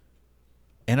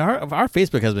 And our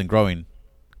Facebook has been growing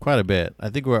quite a bit. I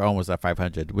think we're almost at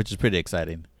 500, which is pretty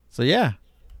exciting. So yeah,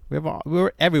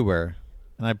 we're everywhere,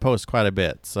 and I post quite a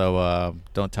bit. So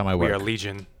don't tell my work. We are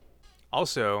legion.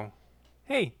 Also,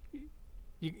 hey,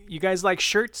 you guys like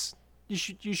shirts? You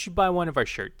should buy one of our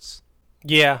shirts.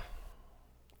 Yeah,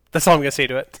 that's all I'm gonna say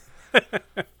to it.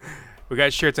 We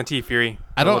got shirts on T Fury.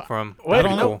 I don't look for them. Wait,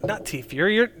 no, not T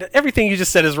Fury. Everything you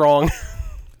just said is wrong.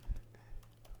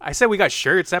 I said we got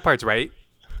shirts. That part's right.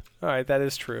 All right, that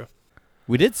is true.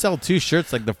 We did sell 2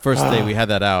 shirts like the first day we had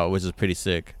that out, which is pretty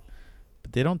sick.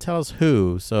 But they don't tell us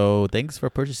who, so thanks for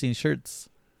purchasing shirts.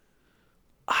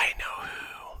 I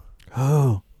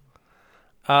know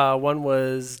who. One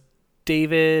was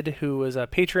David, who was a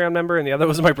Patreon member, and the other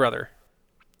was my brother.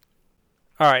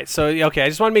 All right, so okay, I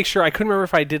just want to make sure. I couldn't remember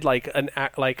if I did like an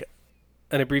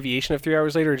abbreviation of 3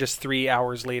 hours later or just 3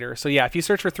 hours later. So yeah, if you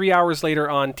search for 3 hours later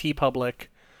on TeePublic,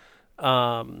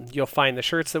 you'll find the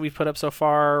shirts that we've put up so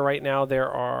far. Right now there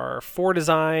are 4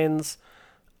 designs.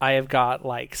 I have got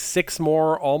like 6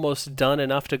 more almost done,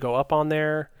 enough to go up on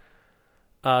there.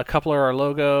 A couple are our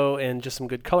logo and just some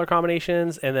good color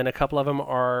combinations, and then a couple of them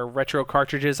are retro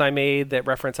cartridges I made that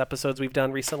reference episodes we've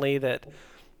done recently that,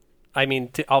 I mean,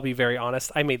 I'll be very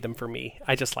honest, I made them for me.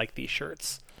 I just like these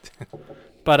shirts.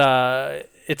 But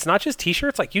it's not just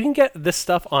t-shirts. Like, you can get this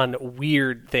stuff on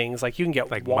weird things. Like, you can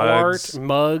get like Walmart,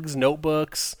 mugs,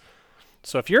 notebooks.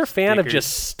 So if you're a fan of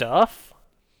just stuff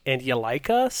and you like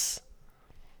us,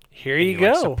 here you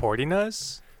go. Like supporting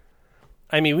us.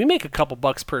 I mean, we make a couple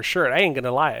bucks per shirt. I ain't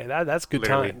gonna lie. That's good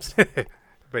times.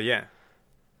 But yeah,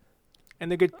 and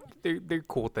they're good. They're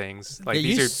cool things. Like, yeah,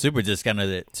 these you are super discounted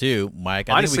it too, Mike.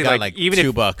 I honestly, think we got like even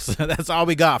 $2. That's all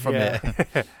we got from it.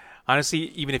 Honestly,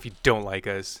 even if you don't like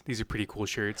us, these are pretty cool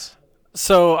shirts.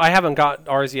 So I haven't got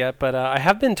ours yet, but I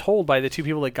have been told by the 2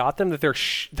 people that got them that they're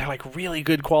like really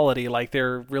good quality. Like,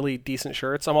 they're really decent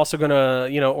shirts. I'm also gonna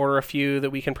order a few that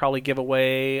we can probably give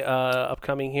away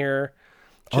upcoming here.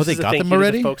 Oh, they got them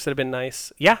already? The folks that have been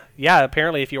nice. Yeah.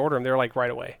 Apparently, if you order them, they're like right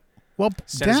away. Well,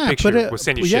 send us a picture. We'll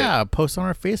send you shit. Post on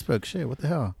our Facebook. Shit, what the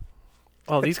hell?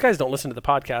 Oh, these guys don't listen to the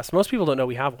podcast. Most people don't know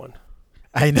we have one.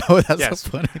 I know, that's so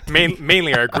funny.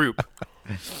 Mainly our group.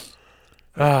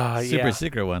 Super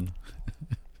secret one.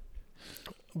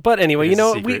 But anyway,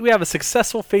 we have a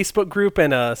successful Facebook group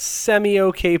and a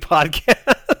semi-okay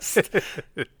podcast.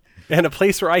 And a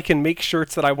place where I can make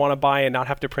shirts that I want to buy and not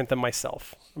have to print them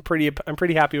myself. I'm pretty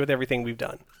happy with everything we've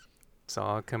done. It's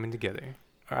all coming together.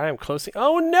 All right, I'm closing.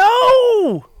 Oh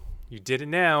no! You did it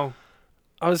now.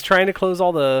 I was trying to close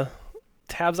all the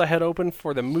tabs I had open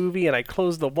for the movie, and I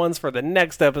closed the ones for the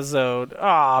next episode.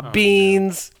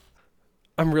 Beans! No.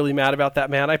 I'm really mad about that,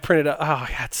 man. I printed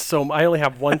I only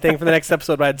have one thing for the next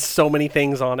episode, but I had so many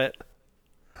things on it.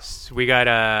 So we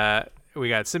got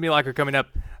Simulacra coming up.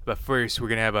 But first, we're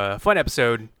going to have a fun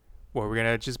episode where we're going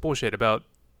to just bullshit about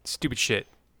stupid shit.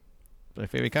 My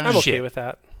favorite kind of shit. I'm okay with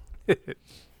that.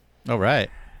 All right.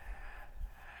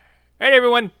 All right,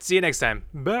 everyone. See you next time.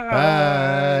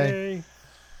 Bye.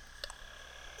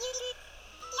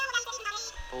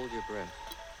 Hold your breath.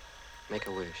 Make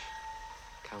a wish.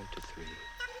 Count to 3.